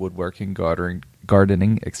 knitting, woodworking,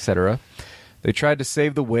 gardening, etc. They tried to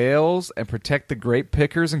save the whales and protect the grape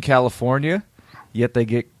pickers in California, yet they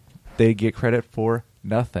get credit for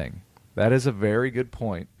nothing. That is a very good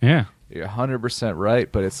point. Yeah. You're 100% right,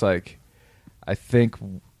 but it's like, I think,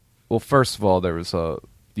 well, first of all, there was all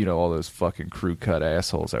those fucking crew cut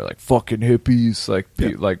assholes that are like fucking hippies, like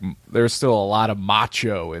there's still a lot of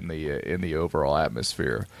macho in the overall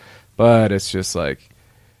atmosphere, but it's just like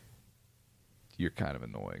you're kind of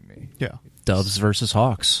annoying me. Yeah. Doves versus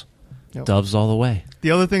Hawks. Yep. Doves all the way.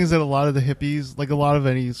 The other thing is that a lot of the hippies, like a lot of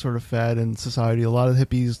any sort of fad in society, a lot of the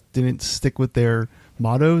hippies didn't stick with their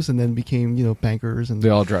mottos and then became, bankers and They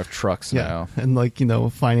all drive trucks yeah, now.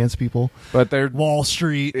 and finance people. But they're Wall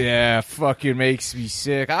Street. yeah, fucking makes me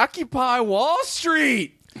sick. Occupy Wall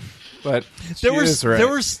Street. But There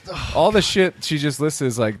was all the shit she just listed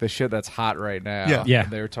is like the shit that's hot right now. Yeah. Yeah.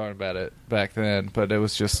 And they were talking about it back then, but it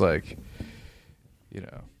was just like,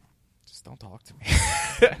 just don't talk to me.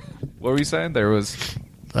 What were you saying? There was,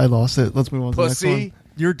 I lost it. Let's move on to the Pussy. next one.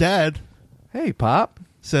 Your dad hey, Pop.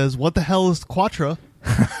 says, "What the hell is Quattro?"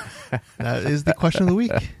 That is the question of the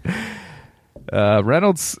week.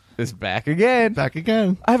 Reynolds is back again. Back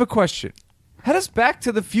again. I have a question. How does Back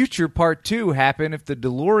to the Future Part 2 happen if the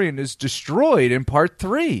DeLorean is destroyed in Part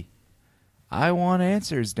 3? I want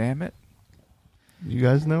answers, damn it. You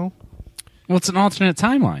guys know? Well, it's an alternate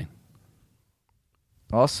timeline.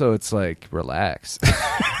 Also, it's like, relax.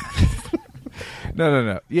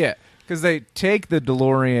 No. Yeah, because they take the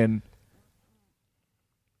DeLorean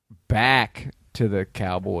back to the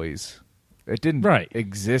Cowboys. It didn't Right.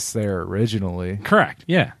 exist there originally. Correct.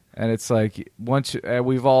 Yeah. And it's like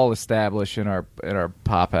we've all established in our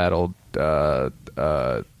pop-addled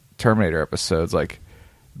Terminator episodes, like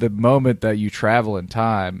the moment that you travel in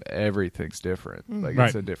time, everything's different. Like Right.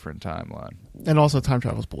 it's a different timeline. And also, time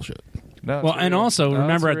travel's bullshit. No, it's Well, and real. also, No, it's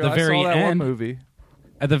remember at real. the very I saw that end- one movie.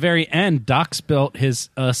 At the very end, Doc's built his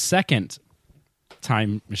second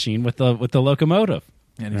time machine with the locomotive.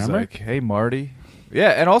 And he's Remember? like, "Hey, Marty." Yeah,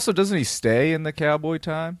 and also doesn't he stay in the cowboy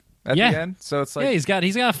time at Yeah. the end? So it's like, Yeah, he's got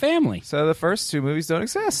a family. so the first two movies don't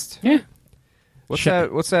exist. Yeah.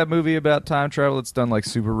 What's that movie about time travel that's done like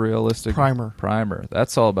super realistic? Primer.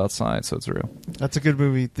 That's all about science, so it's real. That's a good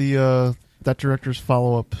movie. The that director's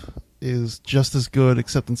follow-up is just as good,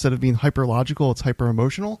 except instead of being hyper-logical, it's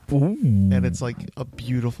hyper-emotional. And it's like a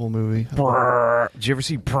beautiful movie. Did you ever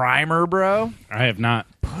see Primer, bro? I have not.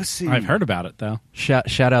 Pussy. I've heard about it though.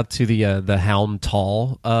 Shout out to the Helm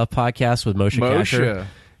Tall podcast with Moshe Kasher.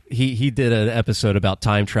 He did an episode about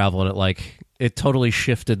time travel, and it totally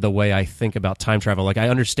shifted the way I think about time travel. Like, I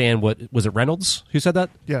understand what was it Reynolds who said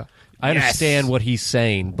that? Yeah. I understand what he's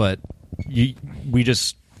saying, but we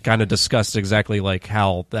just kind of discussed exactly like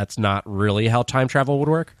how that's not really how time travel would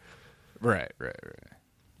work. Right.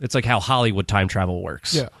 It's like how Hollywood time travel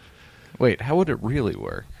works. Yeah. Wait, how would it really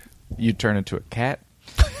work? You'd turn into a cat?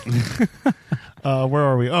 Where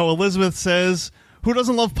are we? Oh, Elizabeth says, "Who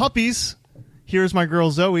doesn't love puppies? Here's my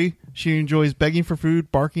girl Zoe. She enjoys begging for food,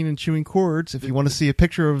 barking, and chewing cords. If you want to see a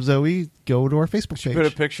picture of Zoe, go to our Facebook page." Put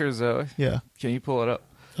a picture of Zoe. Yeah. Can you pull it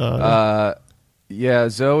up? Yeah,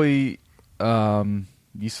 Zoe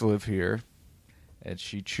used to live here, and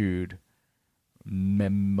she chewed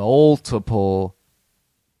multiple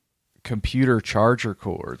computer charger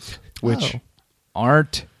cords, which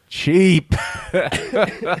aren't cheap.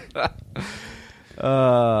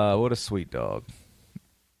 What a sweet dog.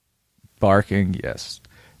 Barking, yes.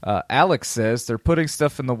 Alex says they're putting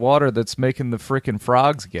stuff in the water that's making the frickin'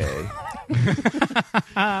 frogs gay.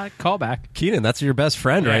 Call back. Keenan, that's your best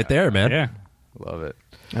friend right there, man. Yeah. Love it.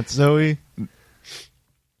 That's Zoe.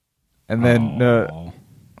 And then Oh.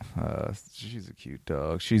 she's a cute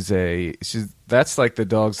dog. That's like the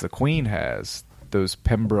dogs the Queen has. Those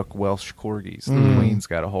Pembroke Welsh corgis. The Queen's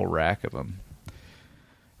got a whole rack of them.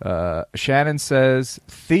 Shannon says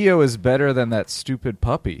Theo is better than that stupid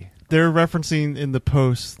puppy. They're referencing in the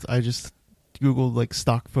post. I just Googled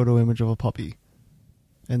stock photo image of a puppy.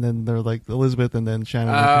 And then they're like Elizabeth and then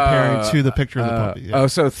Shannon are comparing to the picture of the puppy. Yeah.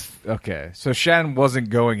 Oh, okay. So Shannon wasn't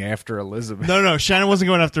going after Elizabeth. No, Shannon wasn't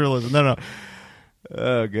going after Elizabeth. No.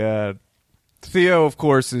 Oh, God. Theo, of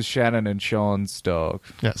course, is Shannon and Sean's dog.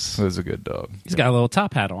 Yes. It was a good dog. He's got a little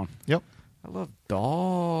top hat on. Yep. I love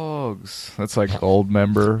dogs. That's like gold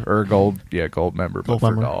member or gold member, but Gold for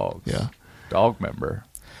member. dogs. Yeah. Dog member.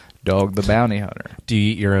 Dog the bounty hunter. Do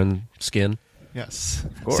you eat your own skin? Yes.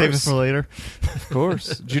 course. Save it for later. Of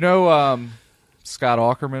course. Do you know Scott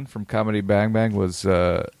Aukerman from Comedy Bang Bang was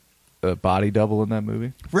a body double in that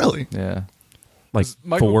movie? Really? Yeah. Like Was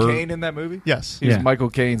Michael four? Caine in that movie? Yes. He was Yeah. Michael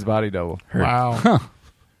Caine's body double. Wow.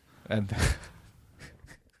 And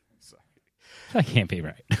That can't be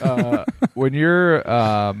right. when you're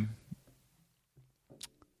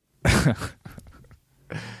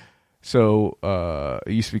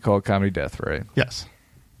it used to be called Comedy Death, right? Yes.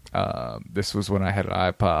 This was when I had an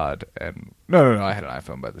iPod and no, I had an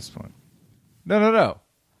iPhone by this point. No.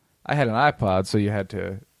 I had an iPod, so you had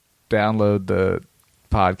to download the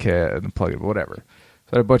podcast and plug it, whatever.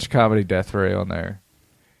 So I had a bunch of Comedy Death Ray on there.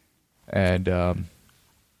 And I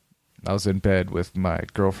was in bed with my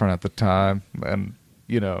girlfriend at the time, and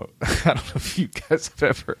I don't know if you guys have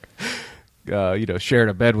ever sharing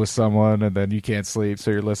a bed with someone and then you can't sleep,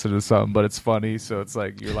 so you're listening to something, but it's funny, so it's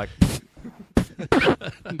like you're like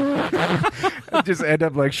just end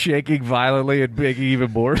up like shaking violently and making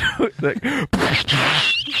even more like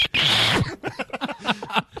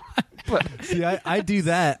See, I do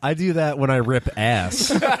that. I do that when I rip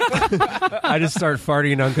ass. I just start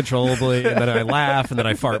farting uncontrollably, and then I laugh, and then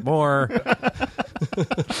I fart more.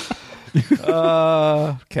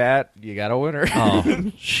 Kat, you got a winner. Oh,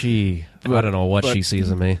 I don't know what she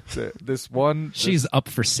sees in me. This one, She's up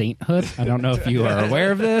for sainthood. I don't know if you are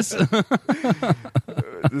aware of this.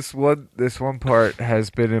 this one part has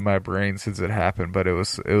been in my brain since it happened, but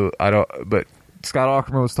but Scott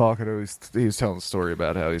Aukerman was talking. He was telling a story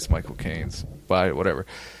about how he's Michael Caine's by whatever,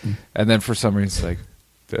 and then for some reason, it's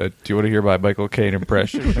like, do you want to hear my Michael Caine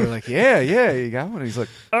impression? And they're like, yeah, you got one. He's like,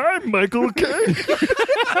 I'm Michael Caine.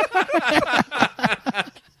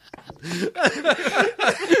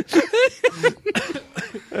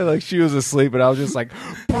 And like she was asleep, and I was just like,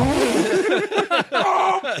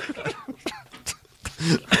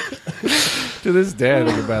 to this day, I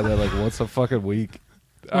think about that like once a fucking week.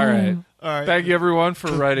 All right. Thank you, everyone,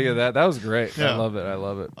 for writing that. That was great. Yeah. I love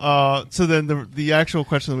it. So then the actual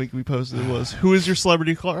question of the week we posted was, who is your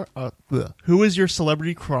celebrity crush?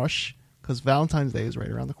 Because Valentine's Day is right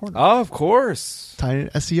around the corner. Oh, of course. Tying in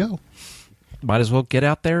SEO. Might as well get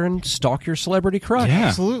out there and stalk your celebrity crush. Yeah.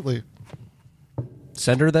 Absolutely.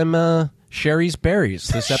 Send her them Sherry's Berries.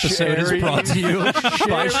 This episode is brought to you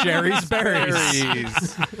by Sherry's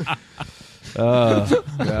Berries. Oh,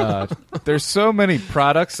 God. There's so many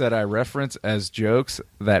products that I reference as jokes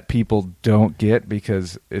that people don't get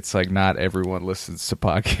because it's like not everyone listens to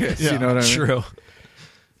podcasts. Yeah, you know what I mean? True.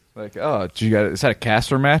 Like, oh, is that a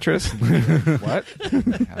Casper mattress? What?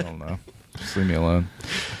 I don't know. Just leave me alone.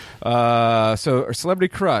 So our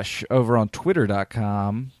celebrity crush over on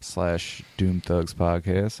twitter.com/Doomthugs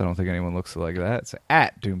podcast. I don't think anyone looks like that. It's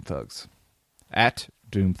at Doomthugs. At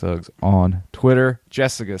Doomthugs on Twitter.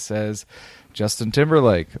 Jessica says, Justin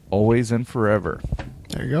Timberlake, always and forever.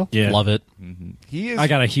 There you go. Yeah. Love it. Mm-hmm. He is, I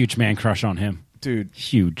got a huge man crush on him. dude.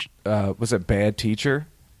 Huge. Was it Bad Teacher?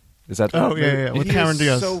 Is that? Oh, yeah. With He Cameron is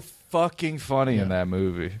Diaz. so fucking funny in that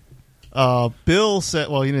movie. Bill said,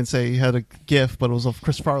 well, he didn't say he had a GIF, but it was of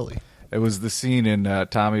Chris Farley. It was the scene in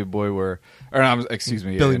Tommy Boy where, excuse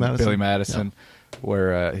me, Billy in Madison. Billy Madison,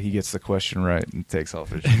 where he gets the question right and takes off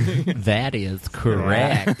his shoe. That is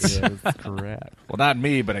correct. Yeah, that's correct. Well, not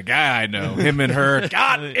me, but a guy I know. Him and her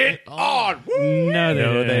got it on. Woo!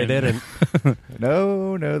 No, They didn't.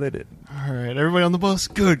 No, they didn't. All right, everybody on the bus.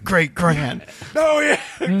 Good, great, grand. Oh yeah,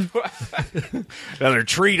 another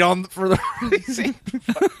treat for the racing.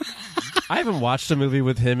 I haven't watched a movie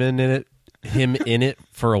with him in it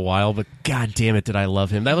for a while, but god damn it, did I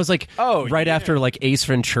love him. That was like right after like Ace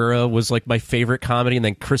Ventura was like my favorite comedy, and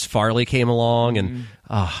then Chris Farley came along, and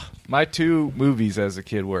My two movies as a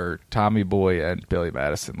kid were Tommy Boy and Billy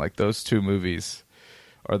Madison. Like those two movies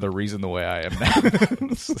are the reason the way I am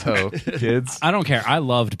now. So kids, I don't care. I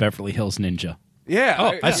loved Beverly Hills Ninja.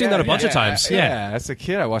 yeah, I've seen that a bunch of times. Yeah, as a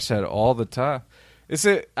kid, I watched that all the time.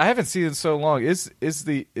 I haven't seen it in so long. Is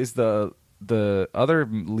the other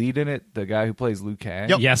lead in it the guy who plays Liu Kang?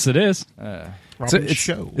 Yep. Yes, it is. Robin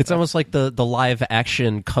Show. It's almost like the live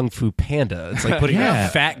action Kung Fu Panda. It's like putting Yeah. a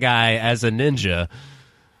fat guy as a ninja.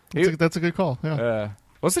 That's a good call. Yeah.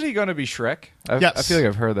 Wasn't he going to be Shrek? Yes. I feel like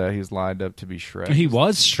I've heard that he's lined up to be Shrek. He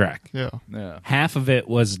was Shrek. Yeah. Yeah. Half of it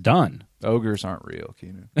was done. Ogres aren't real,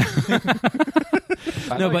 Keenan.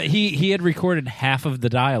 No, but he had recorded half of the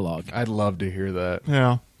dialogue. I'd love to hear that.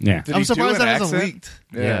 Yeah. Yeah. Did I'm he do surprised an that hasn't accent? leaked.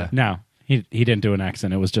 Yeah. No, he didn't do an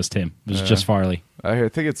accent. It was just him. It was just Farley. I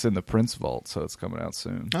think it's in the Prince Vault, so it's coming out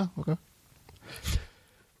soon. Oh, okay.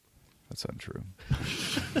 That's untrue.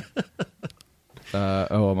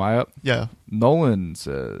 Am I up? Yeah. Nolan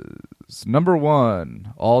says, number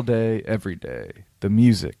one, all day, every day. The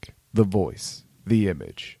music, the voice, the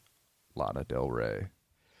image. Lana Del Rey.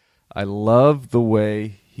 I love the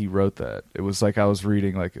way he wrote that. It was like I was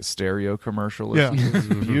reading like a stereo commercial. Yeah. It was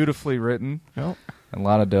beautifully written. Yep. And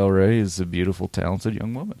Lana Del Rey is a beautiful, talented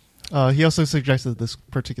young woman. He also suggested this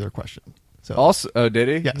particular question. So Also, did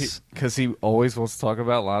he? Yes. Because he always wants to talk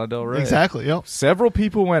about Lana Del Rey. exactly. Yep. Several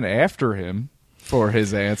people went after him for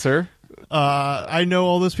his answer. I know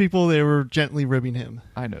all those people. They were gently ribbing him.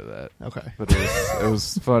 I know that. Okay. But it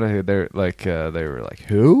was funny. They were like,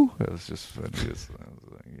 who? It was just funny.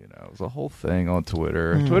 It was a whole thing on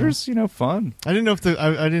Twitter. Twitter's, fun. I didn't know if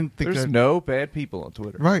I didn't think There's that. no bad people on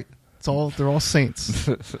Twitter. Right. They're all saints.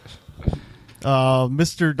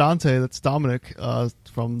 Mr. Dante, that's Dominic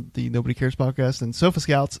from the Nobody Cares podcast and Sofa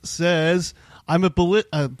Scouts, says, I'm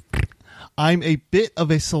I'm a bit of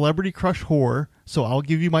a celebrity crush whore, so I'll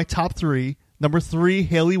give you my top 3. Number 3,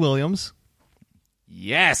 Haley Williams.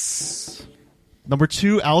 Yes. Number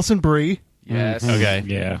 2, Allison Brie. Yes. Okay.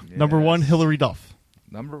 Yeah. Number 1, Hillary Duff.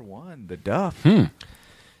 Number 1, the Duff.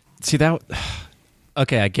 See that?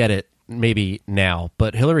 Okay, I get it. Maybe now,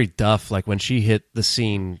 but Hillary Duff, like when she hit the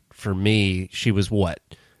scene for me, she was what?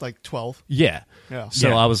 Like 12. Yeah. Yeah. So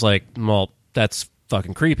Yeah. I was like, well, that's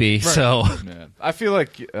fucking creepy. So Man. I feel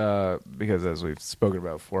like, because as we've spoken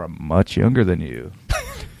about before, I'm much younger than you.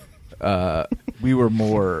 We were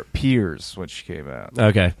more peers when she came out.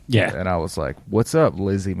 okay. Yeah. And I was like, what's up,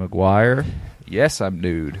 Lizzie McGuire? Yes, I'm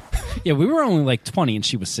nude. Yeah, we were only like 20 and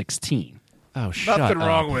she was 16. Oh, shut Nothing up.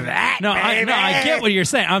 wrong with that. No, I get what you're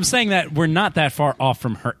saying. I'm saying that we're not that far off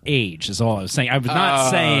from her age, is all I was saying. I was not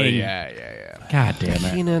saying. Yeah. God damn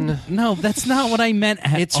it. Keenan, No, that's not what I meant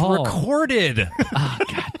at it's all. recorded. Oh,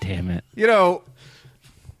 God damn it. You know,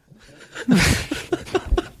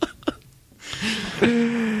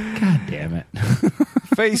 God damn it.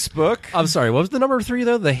 Facebook. I'm sorry. What was the number 3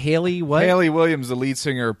 though? The Haley what? Haley Williams, the lead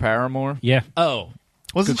singer of Paramore. Yeah. Oh,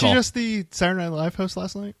 Wasn't Good she call. just the Saturday Night Live host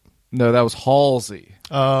last night? No, that was Halsey.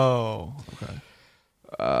 Oh,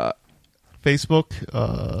 okay.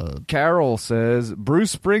 Facebook. Carol says,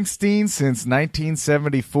 Bruce Springsteen since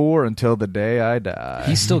 1974 until the day I die.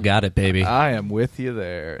 he's still got it, baby. I am with you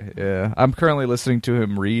there. Yeah. I'm currently listening to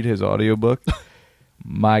him read his audiobook.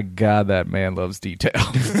 My God, that man loves detail.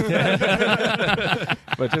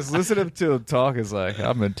 But just listening to him talk is like,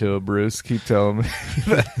 I'm into it, Bruce. Keep telling me.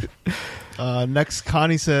 Next,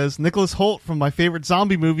 Connie says, Nicholas Holt from my favorite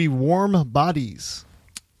zombie movie, Warm Bodies.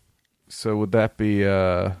 So would that be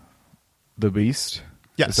The Beast?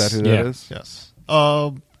 Yes. Is that who Yeah. that is? Yes.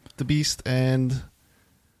 The Beast, and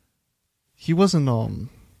he wasn't,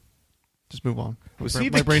 just move on. Was My he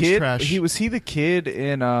the brain's kid? trash. Was he the kid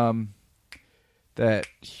in that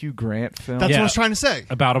Hugh Grant film? That's what I Yeah. was trying to say.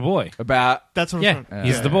 About a boy. About That's what Yeah, I was trying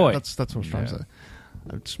he's the boy. That's what I was trying to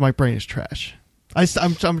say. My brain is trash.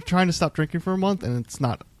 I'm trying to stop drinking for a month, and it's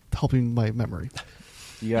not helping my memory.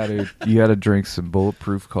 you gotta drink some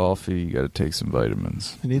bulletproof coffee. You gotta take some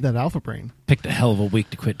vitamins. I need that alpha brain. Picked a hell of a week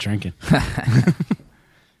to quit drinking.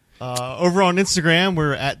 Over on Instagram,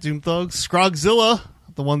 we're at Doom Thugs. Scrogzilla,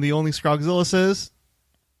 the only Scrogzilla says,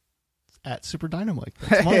 at Super Dynamite.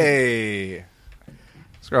 That's mine. Hey,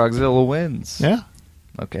 Scrogzilla wins. Yeah.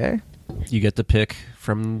 Okay. You get the pick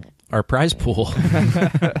from our prize pool.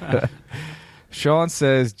 Sean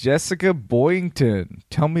says, Jessica Boyington,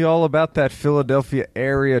 tell me all about that Philadelphia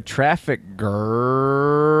area traffic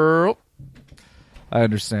girl. I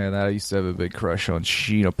understand that. I used to have a big crush on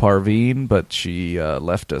Sheena Parveen, but she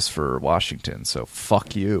left us for Washington, so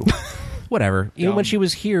fuck you. Whatever. Even when she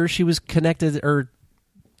was here, she was connected or,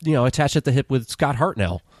 attached at the hip with Scott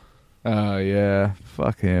Hartnell. Oh, yeah.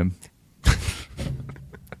 Fuck him.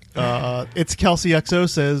 It's Kelsey XO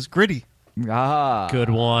says, Gritty. Ah. Good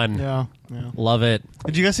one. Yeah. Love it.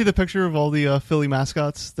 Did you guys see the picture of all the Philly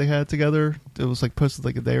mascots they had together? It was posted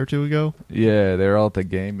a day or two ago. Yeah, they were all at the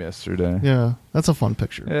game yesterday. Yeah, that's a fun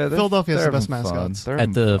picture. Yeah, Philadelphia has they're the best having fun. mascots. They're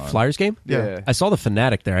At the having fun. Flyers game? Yeah. I saw the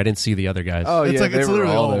Fanatic there. I didn't see the other guys. Oh, It's yeah, like they it's were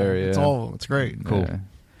literally all all there. of them. Yeah. It's all of them. It's great. Cool.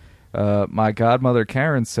 Yeah. My godmother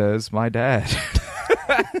Karen says, my dad.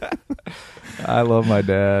 I love my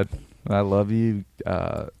dad. I love you,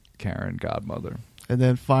 Karen, godmother. And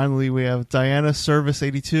then finally we have Diana Service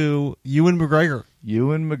 82, Ewan McGregor.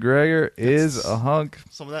 Ewan McGregor is a hunk.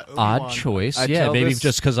 Some of that Obi-Wan. Odd choice. I Yeah, tell maybe this-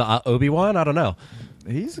 just because of Obi-Wan? I don't know.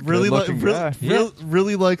 He's a Really, good-looking guy.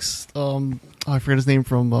 really likes. I forget his name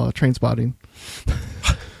from Trainspotting.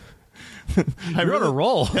 You're on a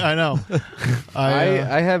roll. I know.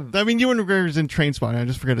 I have I mean, Ewan McGregor's in Trainspotting. I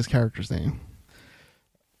just forget his character's name.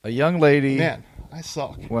 a young lady. Man, I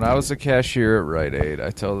suck. When I was a cashier at Rite Aid,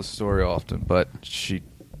 I tell the story often, but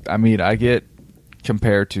I get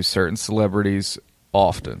compared to certain celebrities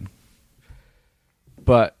often.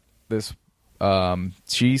 But this,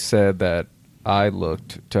 she said that I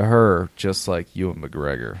looked to her just like Ewan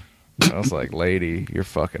McGregor. I was like, lady, you're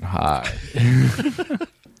fucking hot.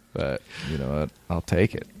 But you know what? I'll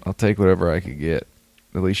take it. I'll take whatever I could get.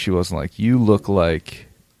 At least she wasn't like, you look like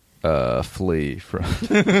Flea from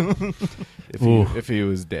if he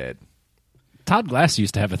was dead. Todd Glass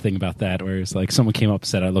used to have a thing about that where it's like someone came up and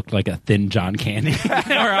said I looked like a thin John Candy.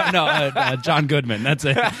 John Goodman. That's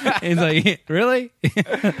it. He's like, really?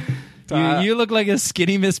 You look like a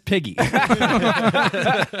skinny Miss Piggy. No,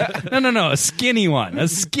 a skinny one. A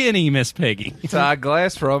skinny Miss Piggy. Todd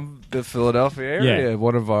Glass from the Philadelphia area. Yeah.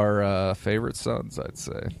 One of our favorite sons, I'd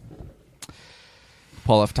say.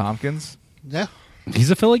 Paul F. Tompkins. Yeah.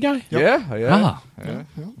 He's a Philly guy? Yeah. Ah.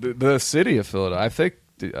 The city of Philadelphia. I think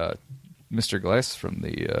Mr. Glass from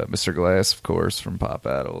the Mr. Glass, of course, from Pop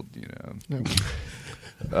Addled.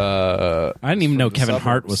 I didn't even know the Kevin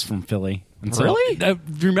Hart suburbs. was from Philly. And so- Really?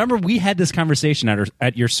 Remember, we had this conversation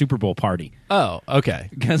at your Super Bowl party. Oh, okay.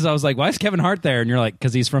 Because I was like, why is Kevin Hart there? And you're like,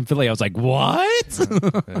 because he's from Philly. I was like, what?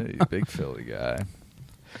 Hey, big Philly guy.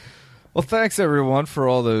 Well, thanks everyone for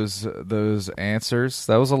all those answers.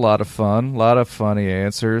 That was a lot of fun, a lot of funny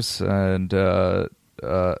answers, and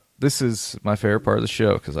this is my favorite part of the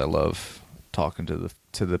show because I love talking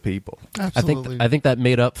to the people. Absolutely. I think that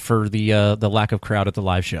made up for the lack of crowd at the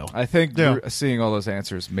live show. I think Yeah. seeing all those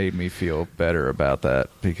answers made me feel better about that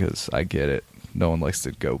because I get it. No one likes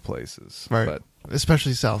to go places, right. But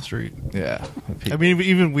Especially South Street. yeah, I mean,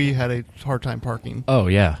 even we had a hard time parking. Oh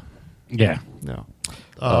yeah. Yeah. No.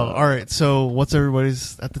 All right. So, what's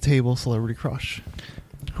everybody's at the table celebrity crush?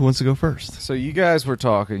 Who wants to go first? So you guys were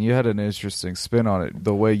talking. You had an interesting spin on it.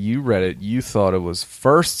 The way you read it, you thought it was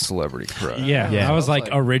first celebrity crush. Yeah. I was like,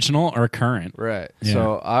 original or current? Right.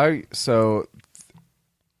 Yeah. So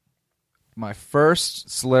my first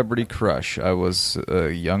celebrity crush, I was a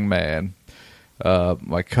young man.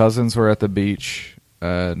 My cousins were at the beach,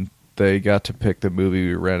 and they got to pick the movie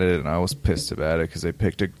we rented, and I was pissed about it because they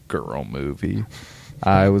picked a girl movie.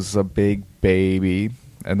 I was a big baby,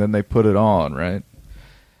 and then they put it on, right?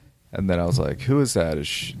 And then I was like, who is that? Is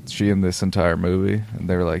she in this entire movie? And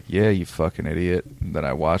they were like, yeah, you fucking idiot. And then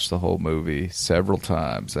I watched the whole movie several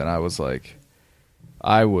times, and I was like,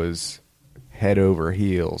 I was head over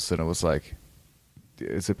heels, and it was like,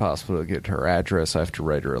 is it possible to get her address? I have to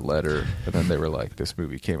write her a letter. And then they were like, this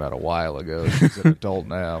movie came out a while ago. She's an adult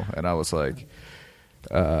now. And I was like,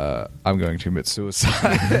 I'm going to commit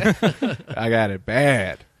suicide. I got it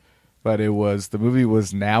bad. But the movie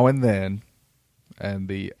was Now and Then. And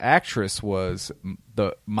the actress was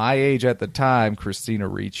my age at the time, Christina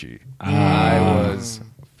Ricci. I was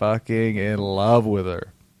fucking in love with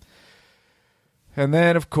her. And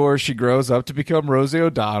then, of course, she grows up to become Rosie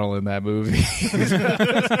O'Donnell in that movie.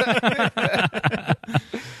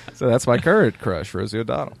 So that's my current crush, Rosie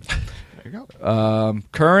O'Donnell. There you go.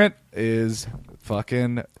 Current is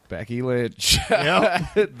fucking Becky Lynch.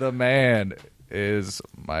 Yep. The Man is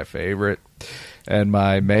my favorite. And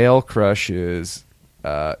my male crush is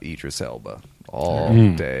Idris Elba. All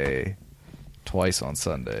day. Twice on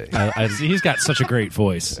Sunday. He's got such a great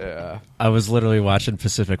voice. Yeah. I was literally watching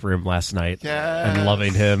Pacific Rim last night Yes. and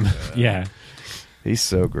loving him. Yeah. He's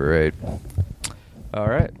so great. All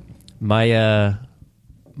right. My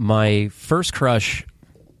first crush.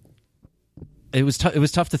 It was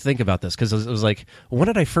tough to think about this because it was like, when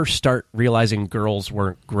did I first start realizing girls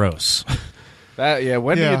weren't gross? When do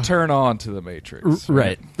Yeah. you turn on to the Matrix?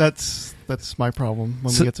 Right. That's my problem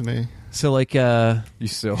when So- we get to me. So like, You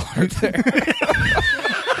still are there.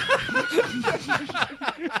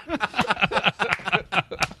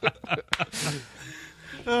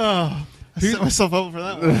 Oh, I set myself up for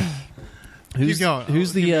that one. who's going.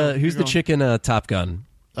 who's Keep the going. who's Keep the going. chick in Top Gun?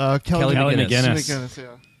 Kelly McGinnis. McGinnis. Yeah.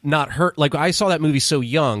 Not her. Like I saw that movie so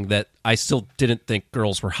young that I still didn't think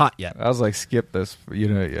girls were hot yet. I was like, skip this.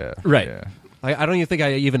 Yeah. Right. Yeah. I don't even think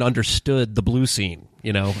I even understood the blue scene.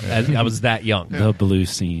 I was that young. The blue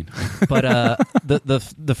scene. But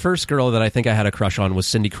the first girl that I think I had a crush on was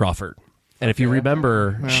Cindy Crawford. And if you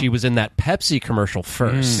remember, she was in that Pepsi commercial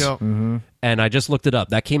first. Yep. And I just looked it up.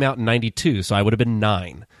 That came out in 92, so I would have been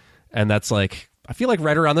 9. And that's like, I feel like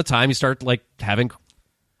right around the time you start like having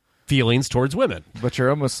feelings towards women. But you're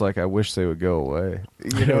almost like, I wish they would go away.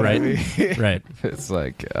 You know what I Right. mean? Right. It's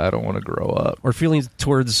like, I don't want to grow up. Or feelings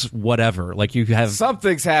towards whatever. Like you have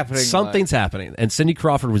Something's happening. something's happening. And Cindy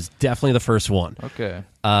Crawford was definitely the first one. Okay.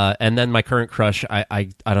 And then my current crush, I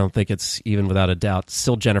don't think it's even without a doubt,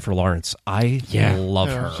 still Jennifer Lawrence. I love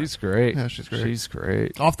Yeah. her. She's great. Yeah, she's great. She's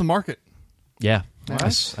great. Off the market. Yeah,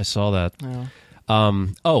 Nice. I saw that. Yeah.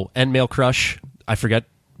 And male crush, I forget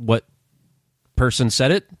what person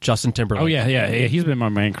said it. Justin Timberlake. Oh, yeah. He's been my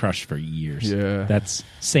main crush for years. Yeah. That's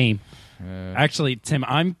same. Actually, Tim,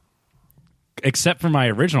 except for my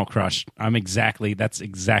original crush, that's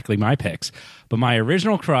exactly my picks. But my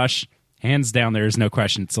original crush, hands down, there is no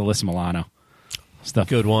question, it's Alyssa Milano.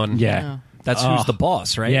 Good one. Yeah. That's Who's the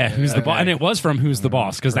Boss, right? Yeah, Who's the Boss? And it was from Who's the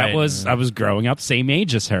Boss, because Right. I was growing up same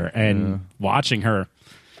age as her and watching her.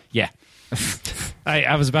 Yeah.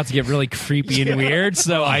 I was about to get really creepy and weird,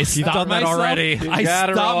 so I stopped done that myself. already. I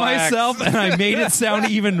gotta stopped relax. myself and I made it sound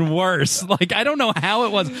even worse. Like, I don't know how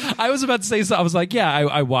it was. I was about to say so. I was like, yeah,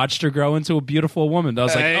 I watched her grow into a beautiful woman. I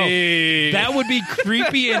was like, oh, that would be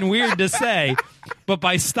creepy and weird to say. But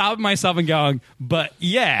by stopping myself and going, but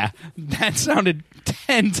yeah, that sounded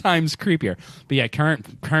 10 times creepier. But yeah,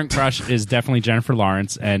 current crush is definitely Jennifer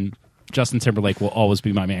Lawrence, and Justin Timberlake will always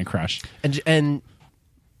be my man crush. And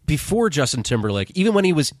before Justin Timberlake, even when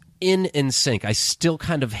he was in NSYNC, I still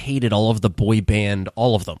kind of hated all of the boy band,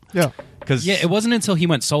 all of them. Yeah. Because Yeah, it wasn't until he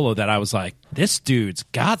went solo that I was like, this dude's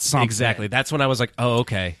got something. exactly. That's when I was like, oh,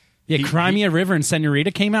 okay. Yeah, Crimea River and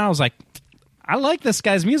Senorita came out. I was like, I like this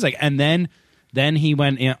guy's music. And then he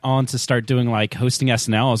went on to start doing like hosting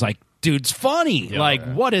SNL. I was like, dude's funny.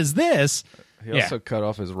 What is this? He also cut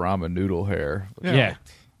off his ramen noodle hair. Yeah.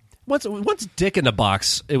 Once Dick in the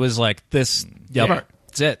Box, it was like this. Yep, Yeah.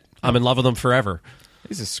 that's it. I'm in love with him forever.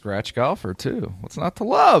 He's a scratch golfer too. What's not to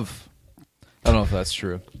love? I don't know if that's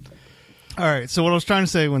true. All right. So what I was trying to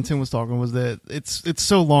say when Tim was talking was that it's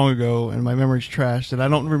so long ago and my memory's trash that I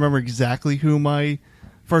don't remember exactly who my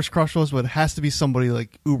first crush was, but it has to be somebody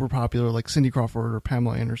like uber popular, like Cindy Crawford or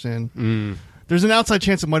Pamela Anderson. There's an outside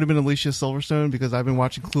chance it might have been Alicia Silverstone because I've been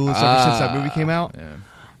watching Clueless ever since that movie came out.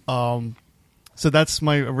 Yeah. So that's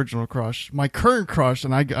my original crush. My current crush,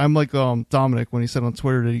 and I'm like Dominic when he said on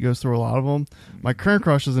Twitter that he goes through a lot of them. My current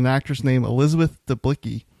crush is an actress named Elizabeth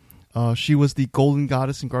Debicki. She was the Golden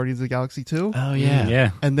Goddess in Guardians of the Galaxy 2. Oh yeah,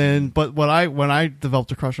 Yeah. And then, but when I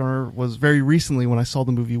developed a crush on her was very recently when I saw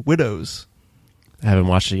the movie Widows. I haven't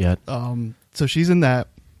watched it yet. So she's in that,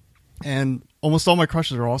 and almost all my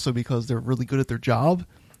crushes are also because they're really good at their job.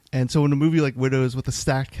 And so in a movie like Widows with a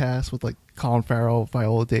stacked cast with like Colin Farrell,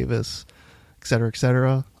 Viola Davis, et cetera,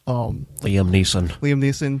 Liam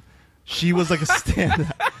Neeson. she was like a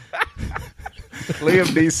stand. Liam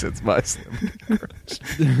Neeson's my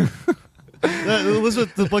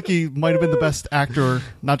Elizabeth Debicki might have been the best actor,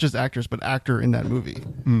 not just actress, but actor in that movie.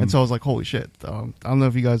 And so I was like, holy shit. I don't know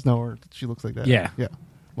if you guys know her. She looks like that. Yeah. Yeah.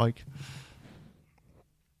 Like.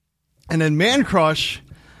 And then man crush,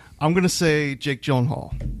 I'm going to say Jake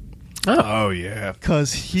Gyllenhaal. Oh yeah.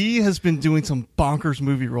 Because he has been doing some bonkers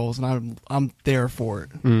movie roles, and I'm there for it.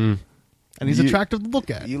 And he's attractive to look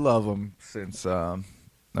at. You love him since he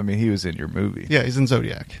was in your movie. Yeah, he's in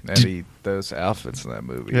Zodiac. And those outfits in that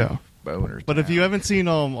movie. Yeah. Boners. But if you haven't seen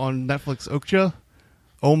on Netflix Okja,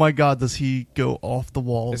 oh my God, does he go off the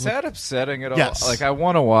walls? Is that upsetting at all? Yes. Like, I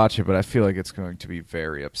want to watch it, but I feel like it's going to be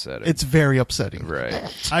very upsetting. It's very upsetting. right.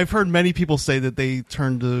 I've heard many people say that they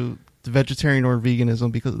turned to vegetarian or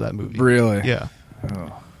veganism because of that movie. Really? Yeah.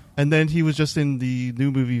 Oh. And then he was just in the new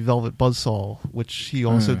movie Velvet Buzzsaw, which he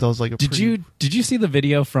also does like a. Did you see the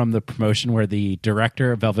video from the promotion where the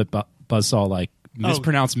director of Velvet Buzzsaw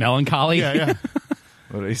mispronounced melancholy? Yeah, yeah.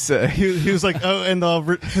 What did he say? He was like, oh, and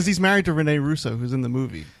because he's married to Renee Russo, who's in the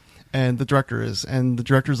movie, and the director is, and the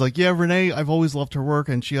director's like, yeah, Renee, I've always loved her work,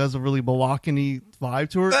 and she has a really Balakany vibe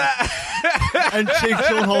to her. And Jake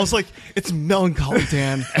Gyllenhaal's like, it's melancholy,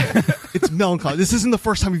 Dan. It's melancholy. This isn't the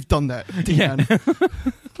first time you've done that, Dan.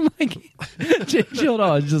 Like, Jake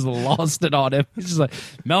Gyllenhaal just lost it on him. He's just like,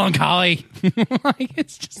 melancholy. Like,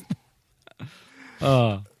 it's just.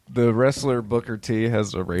 The wrestler Booker T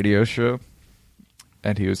has a radio show,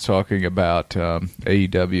 and he was talking about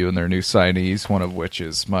AEW and their new signees, one of which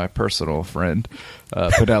is my personal friend,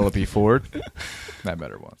 Penelope Ford. I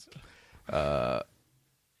met her once.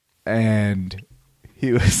 And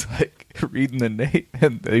he was like reading the name,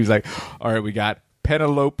 and he was like, all right, we got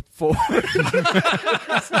Penelope Ford.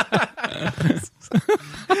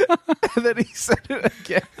 And then he said it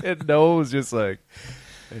again, and Noah was just like,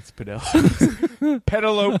 it's Penelope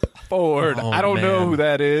Ford. Oh, I don't know man. who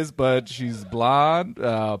that is, but she's blonde.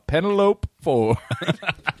 Penelope Ford.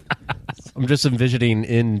 I'm just envisioning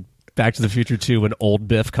in Back to the Future 2 when old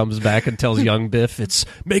Biff comes back and tells young Biff it's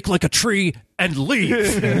make like a tree and leave.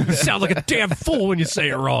 You sound like a damn fool when you say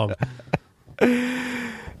it wrong.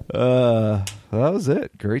 That was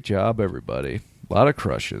it. Great job, everybody. A lot of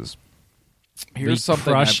crushes. Here's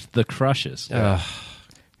something. The crushes.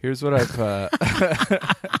 Here's what I've.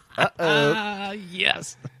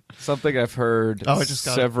 Yes. Something I've heard Oh, I just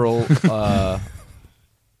got it. several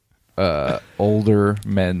older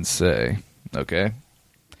men say. Okay.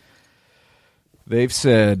 They've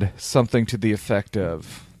said something to the effect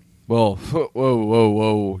of, well,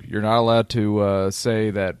 whoa. You're not allowed to say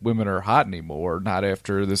that women are hot anymore, not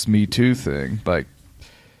after this Me Too thing. Like,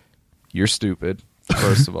 you're stupid,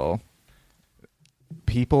 first of all.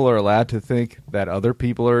 People are allowed to think that other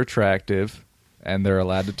people are attractive, and they're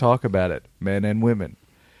allowed to talk about it, men and women.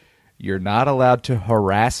 You're not allowed to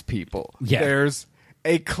harass people. Yeah. There's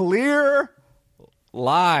a clear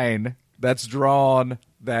line that's drawn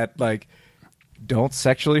that, like, don't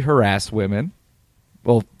sexually harass women.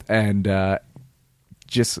 Well, and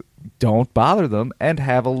just don't bother them, and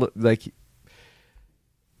have a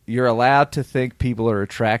you're allowed to think people are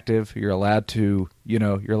attractive. You're allowed to,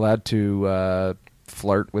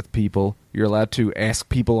 flirt with people. You're allowed to ask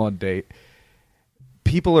people on date.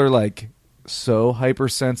 People are like so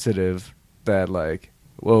hypersensitive that like,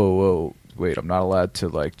 whoa, wait, I'm not allowed to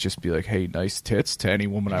like just be like, hey, nice tits to any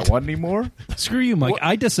woman I want anymore. Screw you, Mike.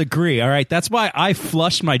 I disagree. All right, that's why I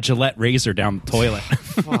flushed my Gillette razor down the toilet.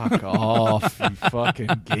 Fuck off, you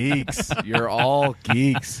fucking geeks. You're all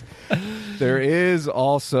geeks. There is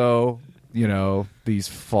also, these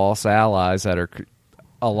false allies that are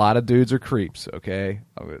a lot of dudes are creeps, okay?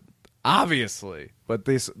 Obviously. But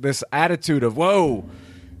this attitude of, whoa,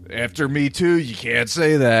 after Me Too, you can't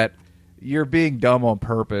say that. You're being dumb on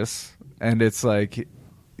purpose. And it's like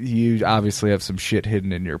you obviously have some shit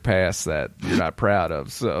hidden in your past that you're not proud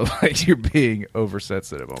of. So like you're being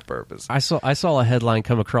oversensitive on purpose. I saw a headline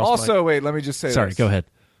come across. Also, wait, let me just say Sorry, this. go ahead.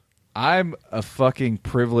 I'm a fucking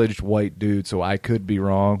privileged white dude, so I could be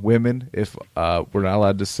wrong. Women, if we're not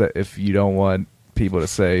allowed to say, if you don't want people to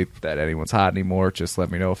say that anyone's hot anymore, just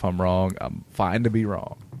let me know if I'm wrong. I'm fine to be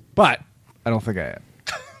wrong, but I don't think I am.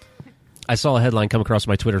 I saw a headline come across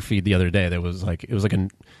my Twitter feed the other day that was like, it was like a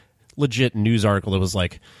legit news article. It was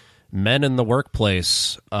like, men in the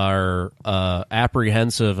workplace are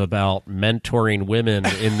apprehensive about mentoring women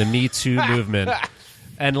in the Me Too movement.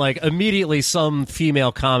 And like immediately some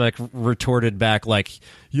female comic retorted back like,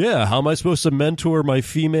 yeah, how am I supposed to mentor my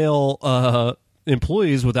female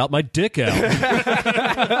employees without my dick out?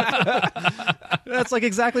 That's like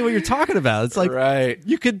exactly what you're talking about. It's like, right.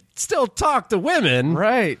 You could still talk to women.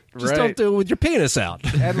 Right. Just don't do it with your penis out.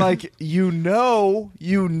 And like, you know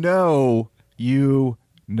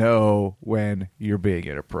when you're being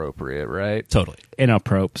inappropriate, right? Totally.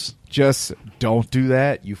 Inappropriate. Just don't do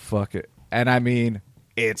that. You fuck it. And I mean,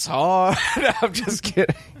 it's hard. I'm just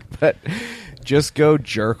kidding. But just go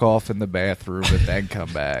jerk off in the bathroom and then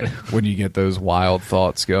come back when you get those wild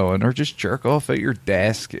thoughts going. Or just jerk off at your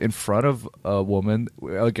desk in front of a woman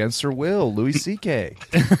against her will. Louis C.K.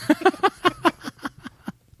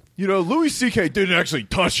 Louis C.K. didn't actually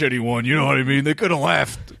touch anyone. You know what I mean? They could have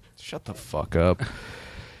laughed. Shut the fuck up.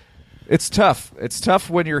 It's tough. It's tough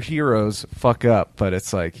when your heroes fuck up, but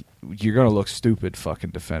it's like you're going to look stupid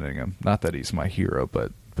fucking defending him. Not that he's my hero,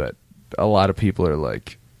 but a lot of people are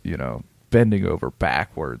like, bending over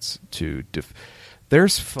backwards to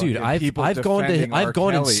there's fucking dude, people I've gone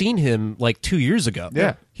and seen him like 2 years ago.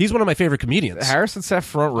 Yeah. He's one of my favorite comedians. Harrison sat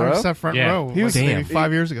front row. I sat front row. He was maybe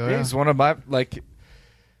 5 years ago. He's one of my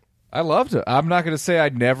I loved it. I'm not going to say I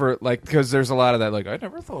never because there's a lot of that I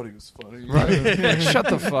never thought he was funny. Right. Shut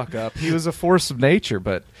the fuck up. He was a force of nature,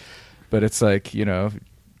 but it's like,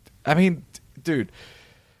 I mean, dude,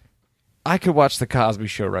 I could watch the Cosby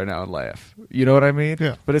Show right now and laugh. You know what I mean?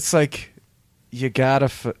 Yeah. But it's like you gotta,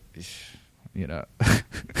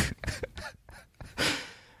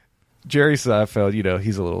 Jerry Seinfeld.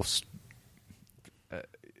 He's a little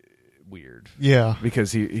weird. Yeah.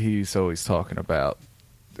 Because he's always talking about.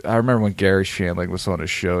 I remember when Gary Shandling was on his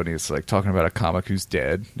show and he's like talking about a comic who's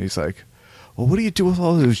dead. And he's like, well, what do you do with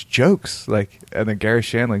all those jokes? And then Gary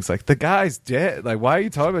Shandling's like, the guy's dead. Why are you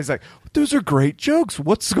talking about? He's like, those are great jokes.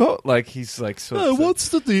 What's he's like, so what's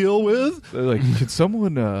the deal with? Can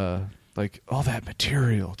someone all that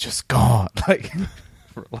material just gone?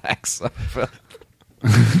 Relax.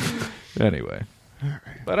 Anyway,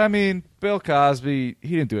 but I mean, Bill Cosby,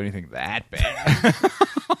 he didn't do anything that bad.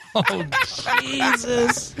 Oh,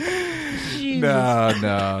 Jesus.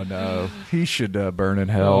 No. He should burn in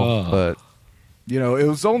hell. Oh. But, it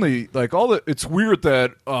was only, it's weird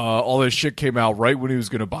that all this shit came out right when he was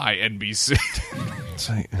going to buy NBC. It's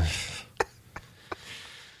like,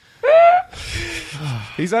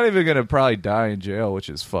 He's not even going to probably die in jail, which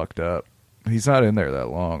is fucked up. He's not in there that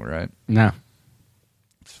long, right? No.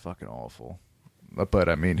 It's fucking awful. But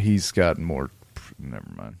I mean, he's gotten more. Never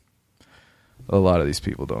mind. A lot of these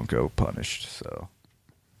people don't go punished, so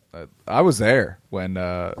I was there when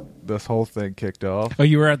this whole thing kicked off. Oh,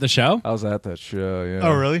 you were at the show? I was at that show, yeah.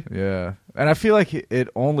 Oh, really? Yeah. And I feel like it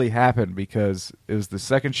only happened because it was the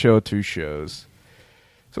second show of 2 shows.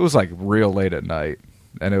 So it was real late at night.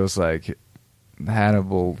 And it was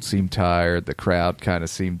Hannibal seemed tired, the crowd kind of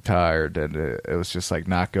seemed tired, and it was just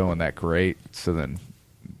not going that great. So then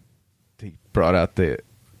he brought out the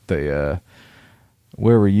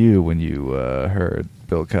where were you when you heard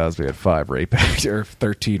Bill Cosby had 5 rape or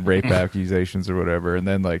 13 rape accusations or whatever? And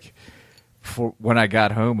then when I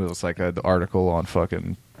got home, it was an article on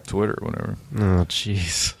fucking Twitter or whatever. oh,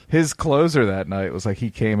 jeez. His closer that night was he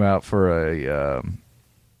came out for a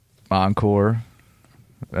encore,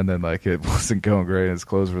 and then it wasn't going great. And his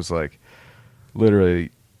closer was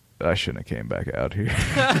literally I shouldn't have came back out here.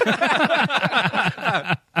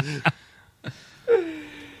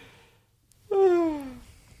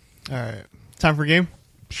 All right. Time for a game?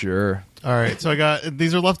 Sure. All right. So I got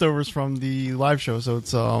these are leftovers from the live show. So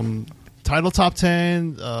it's title top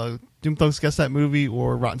 10, Doom Thugs Guess That Movie,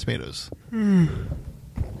 or Rotten Tomatoes.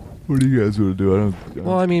 What do you guys want to do? I don't.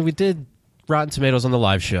 Well, I mean, we did Rotten Tomatoes on the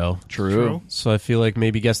live show, True. so I feel like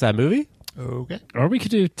maybe guess that movie. Okay. Or we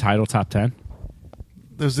could do title top 10.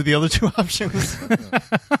 Those are the other two options.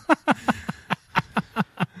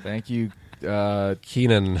 Thank you,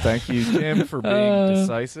 Keenan. Thank you, Kim, for being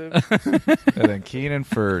decisive, and then Keenan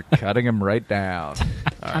for cutting him right down.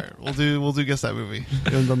 All right. We'll do Guess That Movie.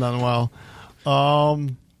 We haven't done that in a while.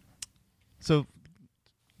 So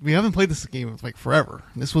we haven't played this game like forever.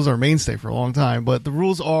 This was our mainstay for a long time. But the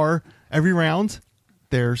rules are every round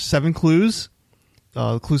there's 7 clues.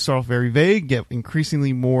 The clues start off very vague, get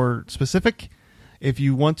increasingly more specific. If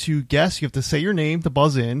you want to guess, you have to say your name to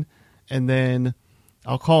buzz in, and then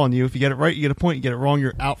I'll call on you. If you get it right, you get a point. You get it wrong,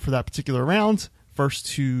 you're out for that particular round. First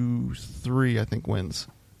to 3, I think, wins.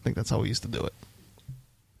 I think that's how we used to do it.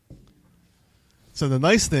 So the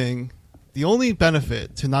nice thing, the only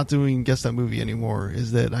benefit to not doing Guess That Movie anymore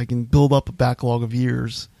is that I can build up a backlog of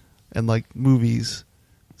years and like movies,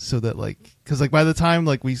 so that like, because like by the time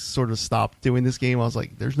like we sort of stopped doing this game, I was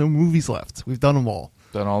like, there's no movies left. We've done them all.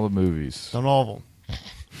 Done all the movies. Done all of them.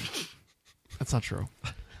 That's not true.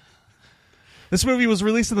 This movie was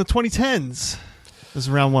released in the 2010s. This is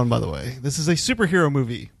round 1, by the way. This is a superhero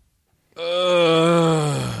movie.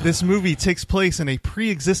 This movie takes place in a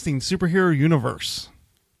pre-existing superhero universe.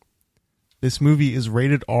 This movie is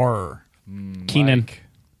rated R. Keenan.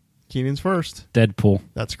 Keenan's first. Deadpool.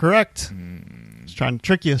 That's correct. Just trying to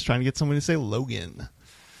trick you. Just trying to get somebody to say Logan.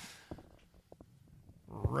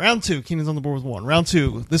 Round 2. Keenan's on the board with 1. Round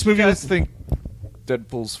 2. This movie You guys was... think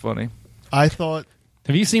Deadpool's funny? I thought...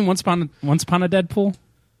 Have you seen Once Upon a Deadpool?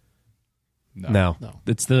 No.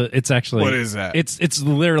 It's actually What is that? It's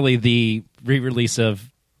literally the re-release of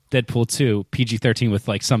Deadpool 2 PG-13 with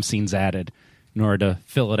like some scenes added in order to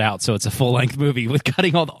fill it out, so it's a full-length movie with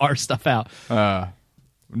cutting all the R stuff out.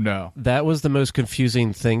 No. That was the most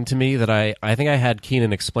confusing thing to me that I think I had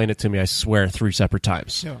Keenan explain it to me, I swear, 3 separate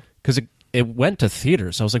times. Yeah. Because it went to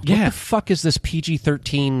theaters. I was like, what Yeah. the fuck is this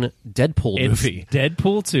PG-13 Deadpool It's movie?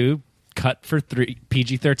 Deadpool 2 cut for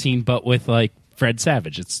PG-13, but with like Fred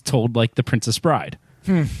Savage. It's told like The Princess Bride.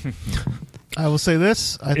 I will say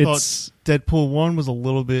this. I thought It's- Deadpool 1 was a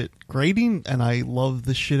little bit grating, and I love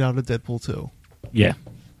the shit out of Deadpool 2. Yeah.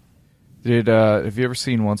 Have you ever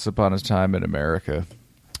seen Once Upon a Time in America?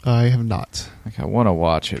 I have not. Like, I want to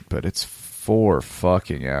watch it, but it's 4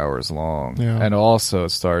 fucking hours long. Yeah. And also it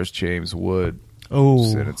stars James Wood. Oh.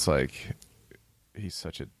 And it's like, he's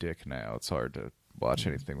such a dick now. It's hard to watch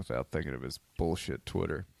anything without thinking of his bullshit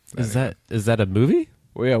Twitter. Is Anyway. that a movie?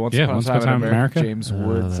 Well, yeah, Once Upon a Time in America. James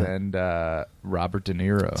Woods and Robert De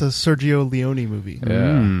Niro. It's a Sergio Leone movie.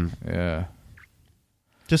 Yeah. Yeah.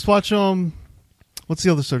 Just watch what's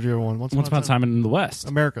the other Sergio one? Once Upon a Time in the West.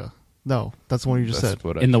 America. No, that's the one you just That's said.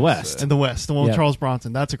 what I In the just West. said. In the West, the one with Yeah. Charles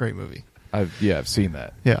Bronson. That's a great movie. I've seen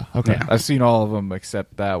that. Yeah. Okay. Yeah. I've seen all of them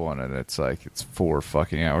except that one, and it's like it's 4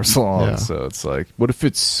 fucking hours long. Yeah. So it's like, what if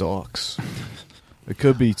it sucks? It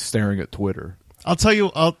could be staring at Twitter. I'll tell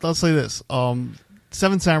you. I'll say this.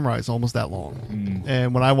 Seven Samurai is almost that long,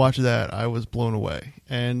 and when I watched that, I was blown away.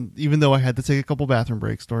 And even though I had to take a couple bathroom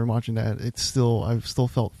breaks during watching that, I still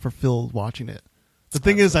felt fulfilled watching it. The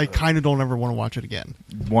thing is, I kind of don't ever want to watch it again.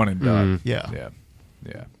 One and done. Yeah.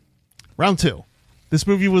 Yeah. Round 2. This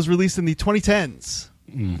movie was released in the 2010s.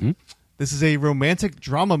 Mm-hmm. This is a romantic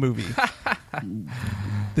drama movie.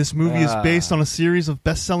 This movie is based on a series of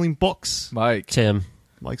best-selling books. Mike. Tim.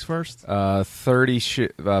 Mike's first. 50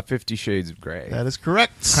 Shades of Grey. That is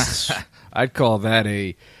correct. I'd call that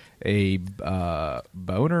a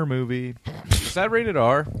boner movie. Is that rated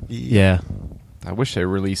R? Yeah. I wish they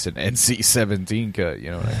released an NC-17 cut. You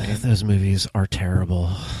know what I mean? Those movies are terrible.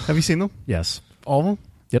 Have you seen them? Yes. All of them?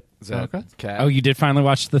 Yep. Is that Okay. Cat? Oh, you did finally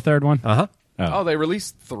watch the third one? Uh-huh. Oh, they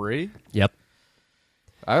released 3. Yep.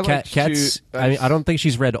 I like Kat's. I mean, I don't think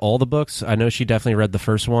she's read all the books. I know she definitely read the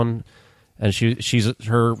first one, and she's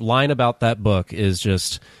her line about that book is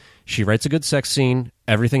just she writes a good sex scene.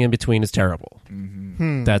 Everything in between is terrible.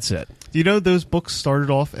 Mm-hmm. That's it. Do you know those books started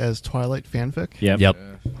off as Twilight fanfic? Yep. Yep.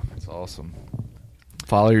 That's awesome.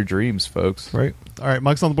 Follow your dreams, folks. Right. All right.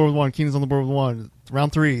 Mike's on the board with 1. Keenan's on the board with 1.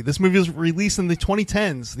 Round 3. This movie was released in the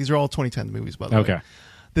 2010s. These are all 2010 movies, by the way. Okay.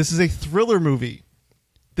 This is a thriller movie.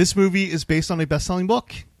 This movie is based on a best-selling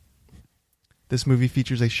book. This movie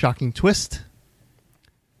features a shocking twist.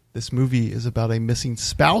 This movie is about a missing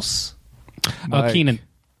spouse. Mike. Keenan.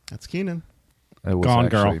 That's Keenan. It was Gone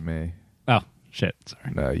actually Girl. me. Oh, shit.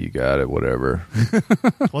 Sorry. No, you got it. Whatever.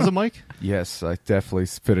 Was it Mike? Yes, I definitely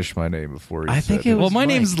finished my name before you I said think it. it Well, was my Mike.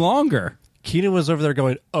 name's longer. Keenan was over there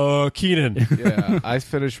going, Keenan. Yeah, I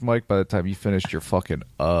finished Mike by the time you finished your fucking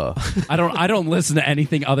I don't listen to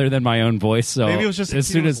anything other than my own voice. So Maybe it was just as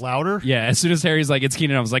Keenan soon was as louder. yeah, as soon as Harry's like it's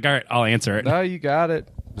Keenan, I was like, all right, I'll answer it. No, you got it.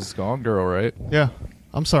 It's Gone Girl, right? Yeah.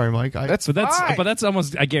 I'm sorry, Mike. That's But that's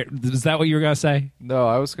almost. I get. Is that what you were gonna say? No,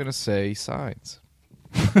 I was gonna say Signs.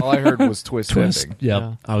 All I heard was twist ending. Yep.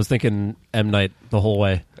 Yeah. I was thinking M. Night the whole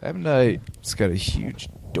way. M. Night's got a huge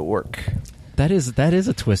dork. That is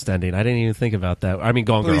a twist ending. I didn't even think about that. I mean,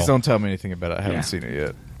 Gone Girl. Please don't tell me anything about it. I haven't Yeah. seen it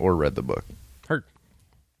yet or read the book. Hurt.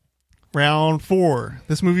 Round 4.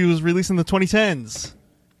 This movie was released in the 2010s.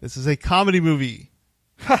 This is a comedy movie.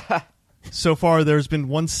 So far, there's been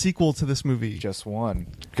one sequel to this movie. Just one.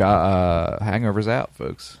 Got Hangover's out,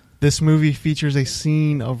 folks. This movie features a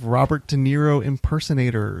scene of Robert De Niro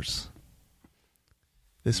impersonators.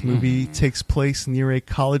 This movie takes place near a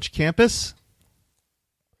college campus.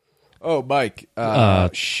 Oh, Mike.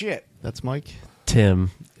 Shit. That's Mike. Tim,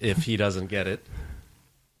 if he doesn't get it.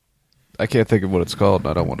 I can't think of what it's called, and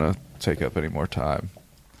I don't want to take up any more time.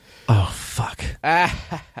 Oh, fuck. Yeah,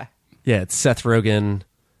 it's Seth Rogen,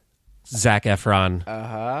 Zac Efron.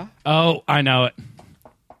 Uh-huh. Oh, I know it.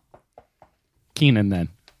 Keenan, then.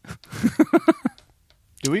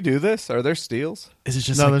 Do we do this? Are there steals? Is it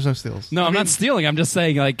just No, like, there's no steals. No, I'm not stealing. I'm just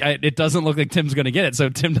saying, like, it doesn't look like Tim's gonna get it. So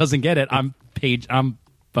if Tim doesn't get it, I'm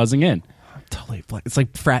buzzing in. totally blank. It's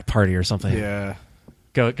like Frat Party or something. Yeah.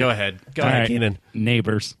 Go ahead. Go All ahead, right. Keenan.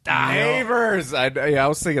 Neighbors. Neighbors. I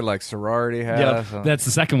was thinking like sorority house. That's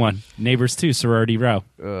the second one. Neighbors 2, Sorority Row.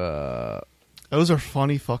 Those are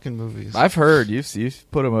funny fucking movies. I've heard you've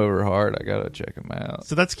put them over hard. I gotta check them out.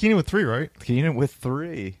 So that's Keenan with 3, right? Keenan with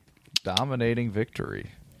 3, dominating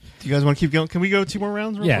victory. Do you guys want to keep going? Can we go 2 more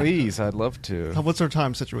rounds? real Yeah. Please, I'd love to. quick? What's our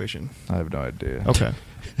time situation? I have no idea. Okay.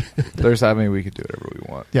 We could do whatever we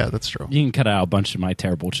want. Yeah, that's true. You can cut out a bunch of my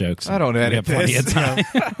terrible jokes. I don't We edit have plenty this. of time.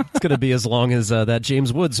 It's going to be as long as that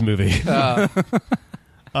James Woods movie. This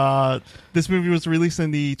movie was released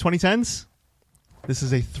in the 2010s. This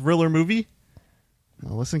is a thriller movie.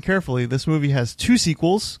 Now listen carefully. This movie has 2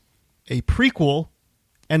 sequels, a prequel,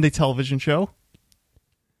 and a television show.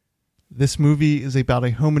 This movie is about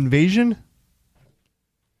a home invasion.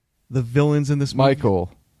 The villains in this movie...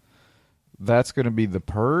 Michael, that's going to be The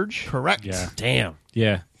Purge? Correct. Yeah. Damn.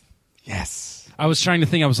 Yeah. Yes. I was trying to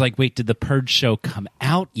think. I was like, wait, did the Purge show come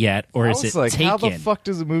out yet, or I is was it like, taken? how the fuck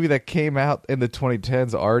does a movie that came out in the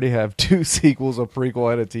 2010s already have 2 sequels, a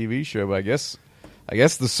prequel, and a TV show? But I guess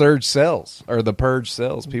The Surge sells, or The Purge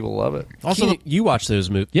sells. People love it. Also, Keenan, you watch those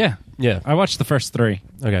movies. Yeah. Yeah. I watched the first 3.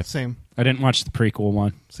 Okay. same. I didn't watch the prequel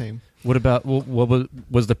one. Same. What about, what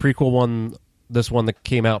was the prequel one, this one that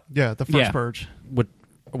came out? Yeah, the first Yeah. Purge. What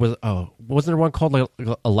wasn't there one called like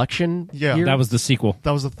Election? Yeah. Year? That was the sequel. That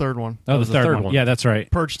was the third one. Oh, was the the third third one. one. Yeah, that's right.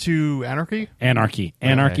 Purge 2 Anarchy. Anarchy,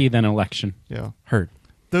 then Election. Yeah. Heard.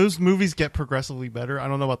 Those movies get progressively better. I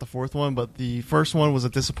don't know about the 4th one, but the first one was a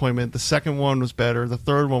disappointment. The second one was better. The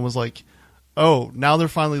third one was like, oh, now they're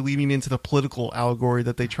finally leading into the political allegory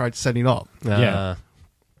that they tried setting up. Yeah.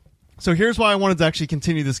 So here's why I wanted to actually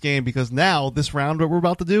continue this game, because now this round, what we're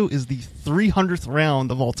about to do, is the 300th round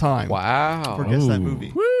of all time. Wow. For Guess That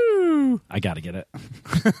Movie. Woo! I gotta get it.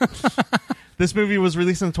 This movie was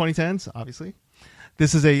released in the 2010s, obviously.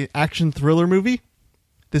 This is a action thriller movie.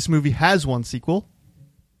 This movie has 1 sequel.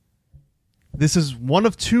 This is one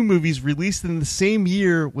of 2 movies released in the same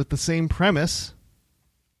year with the same premise.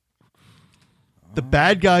 The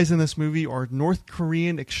bad guys in this movie are North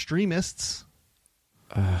Korean extremists.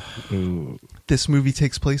 This movie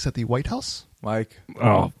takes place at the White House. Mike,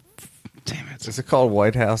 Oh, damn it! is it called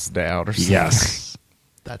White House Down or something? Yes.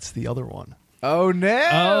 That's the other one. Oh, no.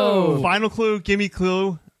 Oh. Final clue, gimme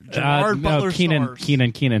clue. Gerard Butler no, Keenan.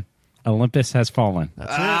 stars. Keenan. Olympus Has Fallen.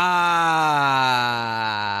 That's it.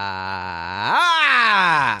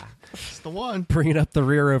 That's the one. Bringing up the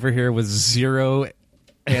rear over here with 0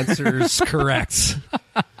 answers correct.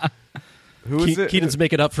 Who is it? Keenan's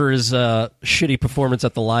making up for his shitty performance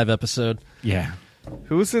at the live episode. Yeah.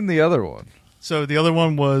 Who's in the other one? So the other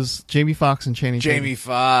one was Jamie Foxx and Channing Tatum. Jamie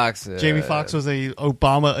Foxx. Jamie Foxx was a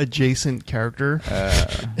Obama adjacent character,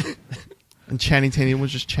 and Channing Tatum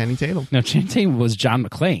was just Channing Tatum, No, Channing Tatum was John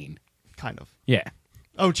McClane. kind of. Yeah.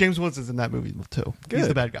 Oh, James Woods is in that movie too. He's Good.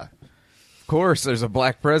 the bad guy. Of course, there's a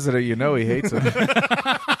black president. You know he hates him.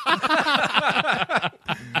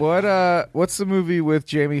 What's the movie with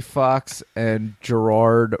Jamie Foxx and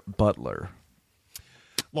Gerard Butler?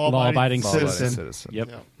 Law-abiding citizen. Yep.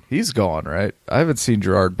 Yeah. He's gone, right? I haven't seen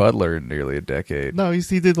Gerard Butler in nearly a decade. No,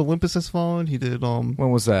 he did Olympus Has Fallen. He did When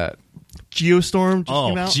was that? Geostorm. Just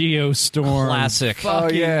came out. Geostorm. Classic. Oh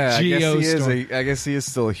yeah, I Geostorm. guess he is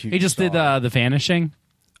still a huge. He just did star. The Vanishing.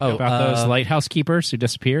 About those lighthouse keepers who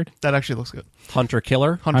disappeared. That actually looks good. Hunter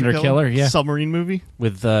Killer Hunter Killer, yeah. Submarine movie.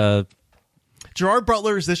 with Gerard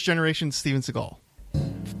Butler is this generation's Steven Seagal.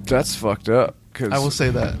 That's fucked up. 'Cause, I will say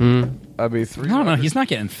that. I mean, 300. I don't know. He's not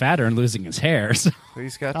getting fatter and losing his hair. So.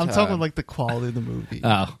 He's got. I'm time. talking like the quality of the movie.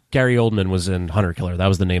 Oh, Gary Oldman was in Hunter Killer. That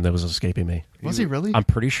was the name that was escaping me. Was he really? I'm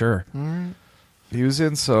pretty sure. He was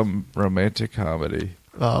in some romantic comedy,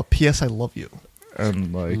 P.S. I Love You.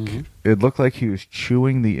 and like it looked like he was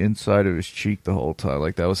chewing the inside of his cheek the whole time.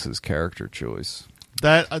 Like that was his character choice.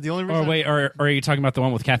 That the only reason. or wait, or are you talking about the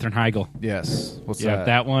one with Katherine Heigl? Yes. What's Yeah, that?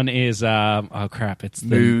 that one is. Oh crap! It's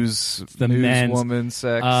the the men's- woman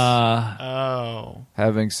sex, Oh,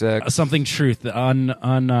 having sex, something truth. The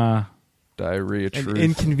diarrhea, an truth.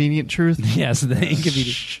 inconvenient truth. yes, the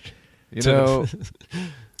inconvenient. You know,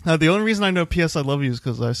 The only reason I know P.S. I Love You is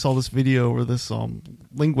because I saw this video where this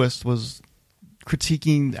linguist was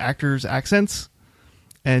critiquing actors' accents,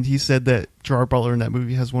 and he said that Gerard Butler in that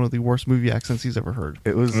movie has one of the worst movie accents he's ever heard.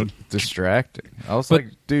 it was distracting. I was But-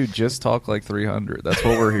 like, dude, just talk like 300. That's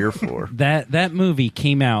what we're here for. That movie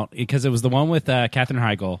came out because it was the one with Katherine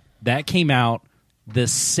Heigl. That came out the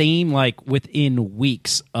same, like within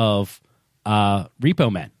weeks of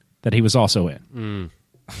Repo Man that he was also in.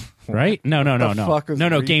 Right? No. fuck is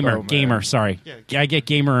Repo Gamer. Man? Gamer. Sorry, I get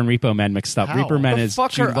Gamer and Repo Man mixed up. How? Repo Man The is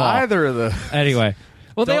fuck Jude are Law. either of them? Anyway,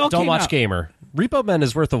 well, they all Don't came watch out. Gamer. Repo Man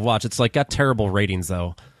is worth a watch. It's like got terrible ratings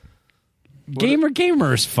though. Gamer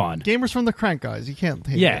is fun. Gamers from the Crank guys. You can't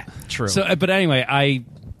hate Yeah, it. True. So, but anyway, I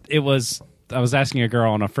was asking a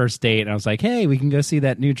girl on a first date, and I was like, "Hey, we can go see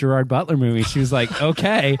that new Gerard Butler movie." She was like,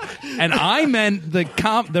 "Okay," and I meant the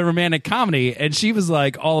romantic comedy, and she was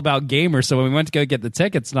like, all about Gamer. So when we went to go get the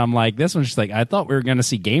tickets, and I'm like, "This one," she's like, "I thought we were going to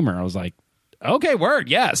see Gamer." I was like, "Okay, word,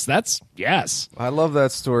 yes, that's yes." I love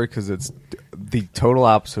that story because it's the total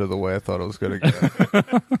opposite of the way I thought it was going to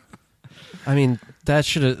go. I mean, that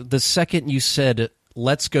should have. The second you said,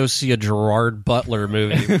 "Let's go see a Gerard Butler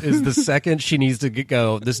movie," is the second she needs to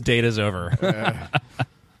go. This date is over. Is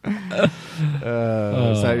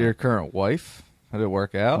that your current wife? Did it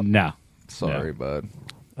work out? No, Sorry, bud.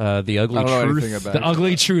 The ugly I don't know truth. anything about the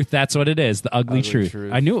ugly truth. That's what it is. The ugly, Ugly truth.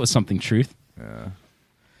 truth. I knew it was something truth.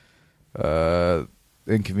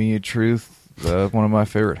 Inconvenient Truth, one of my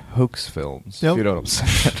favorite hoax films. Yep. If you know what I'm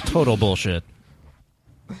saying. Total bullshit.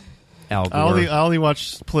 Al Gore. I only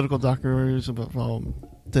watch political documentaries about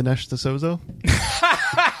Dinesh D'Souza.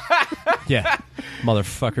 Yeah,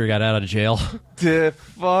 motherfucker got out of jail.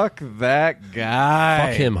 Fuck that guy.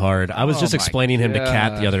 Fuck him hard. I was just my explaining him to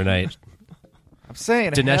Kat the God. other night. I'm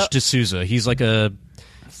saying Dinesh D'Souza. He's like a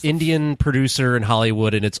Indian producer in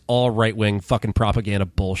Hollywood, and it's all right wing fucking propaganda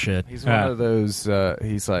bullshit. he's one of those.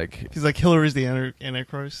 He's like, He's like Hillary's the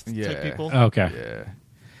Antichrist Yeah. type people. Okay. yeah,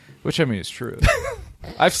 which I mean is true.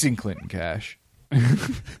 I've seen Clinton Cash.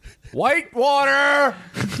 Whitewater.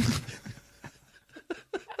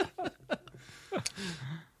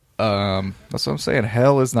 That's what I'm saying.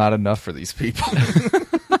 Hell is not enough for these people.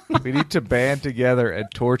 We need to band together and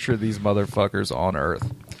torture these motherfuckers on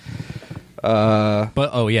Earth. But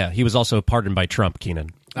oh yeah, he was also pardoned by Trump, Keenan.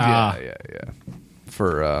 Ah. Yeah.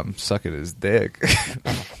 For sucking his dick.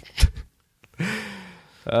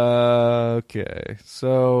 Okay,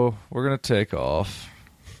 so we're gonna take off.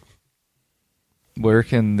 Where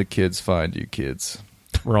can the kids find you, kids?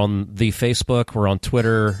 We're on the Facebook. We're on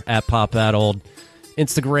Twitter at Pop That Old,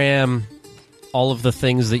 Instagram, all of the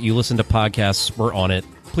things that you listen to podcasts. We're on it.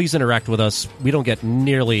 Please interact with us. We don't get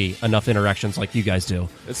nearly enough interactions like you guys do.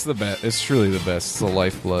 It's the best. It's truly the best. It's the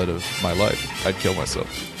lifeblood of my life. I'd kill myself.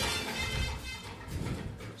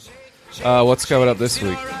 What's coming up this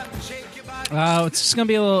week? It's just going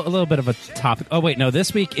to be a little bit of a topic. Oh, wait, no.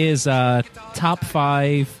 This week is top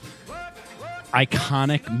 5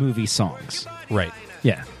 iconic movie songs. Right.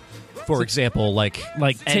 Yeah. For example, like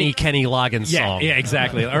any take- Kenny Loggins Yeah, song. yeah,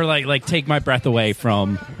 exactly. Or like Take My Breath Away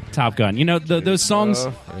from Top Gun. You know, those songs,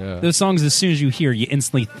 Yeah. those songs, as soon as you hear, you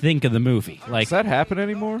instantly think of the movie. Like, Does that happen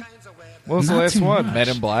anymore? What was the Not last too one? much. Men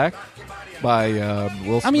in Black by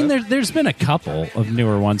Will Smith. I mean, there's been a couple of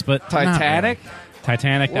newer ones, but not Titanic. really.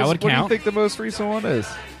 Titanic, that would What do you count. think the most recent one is?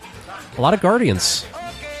 A lot of Guardians.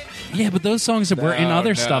 Yeah, but those songs were in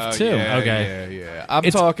other stuff too. Yeah, Okay. Yeah. I'm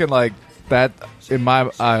It's- talking like that. In my,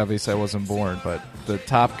 obviously I wasn't born, but the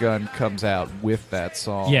Top Gun comes out with that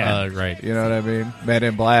song. Yeah. Right. You know what I mean? Men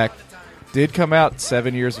in Black did come out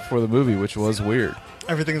 7 years before the movie, which was weird.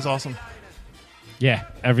 Everything is awesome Yeah,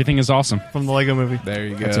 everything is awesome. from the Lego Movie. There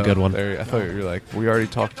you go. That's a good one. I thought you were like, we already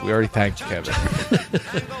thanked Kevin.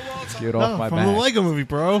 Let's get off my from back. the Lego Movie,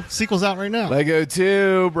 bro. Sequel's out right now. Lego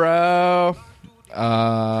 2, bro.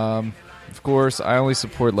 Of course, I only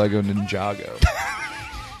support Lego Ninjago.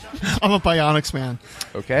 I'm a Bionics man.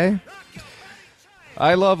 Okay?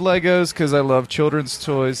 I love Legos because I love children's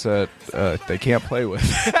toys that they can't play with.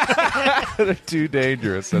 They're too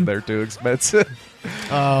dangerous and they're too expensive.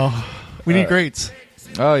 Oh, we need greats.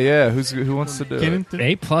 Oh, yeah. Who wants to do Kenan?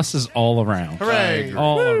 it? A+ is all around. Hooray!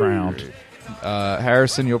 All around.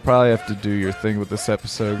 Harrison, you'll probably have to do your thing with this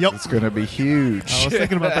episode. Yep. It's going to be huge. I was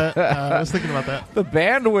thinking about that. The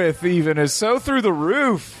bandwidth even is so through the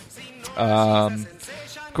roof.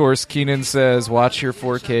 Of course, Keenan says, watch your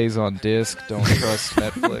 4Ks on disc. Don't trust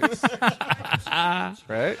Netflix.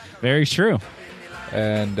 Right? Very true.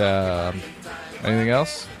 And anything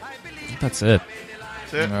else? That's it.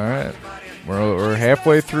 All right. We're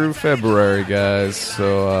halfway through February, guys.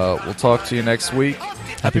 So we'll talk to you next week.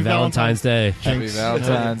 Happy Valentine's Day. Happy Thanks.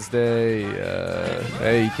 Valentine's Day.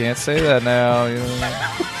 Hey, you can't say that now. You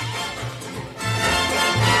know?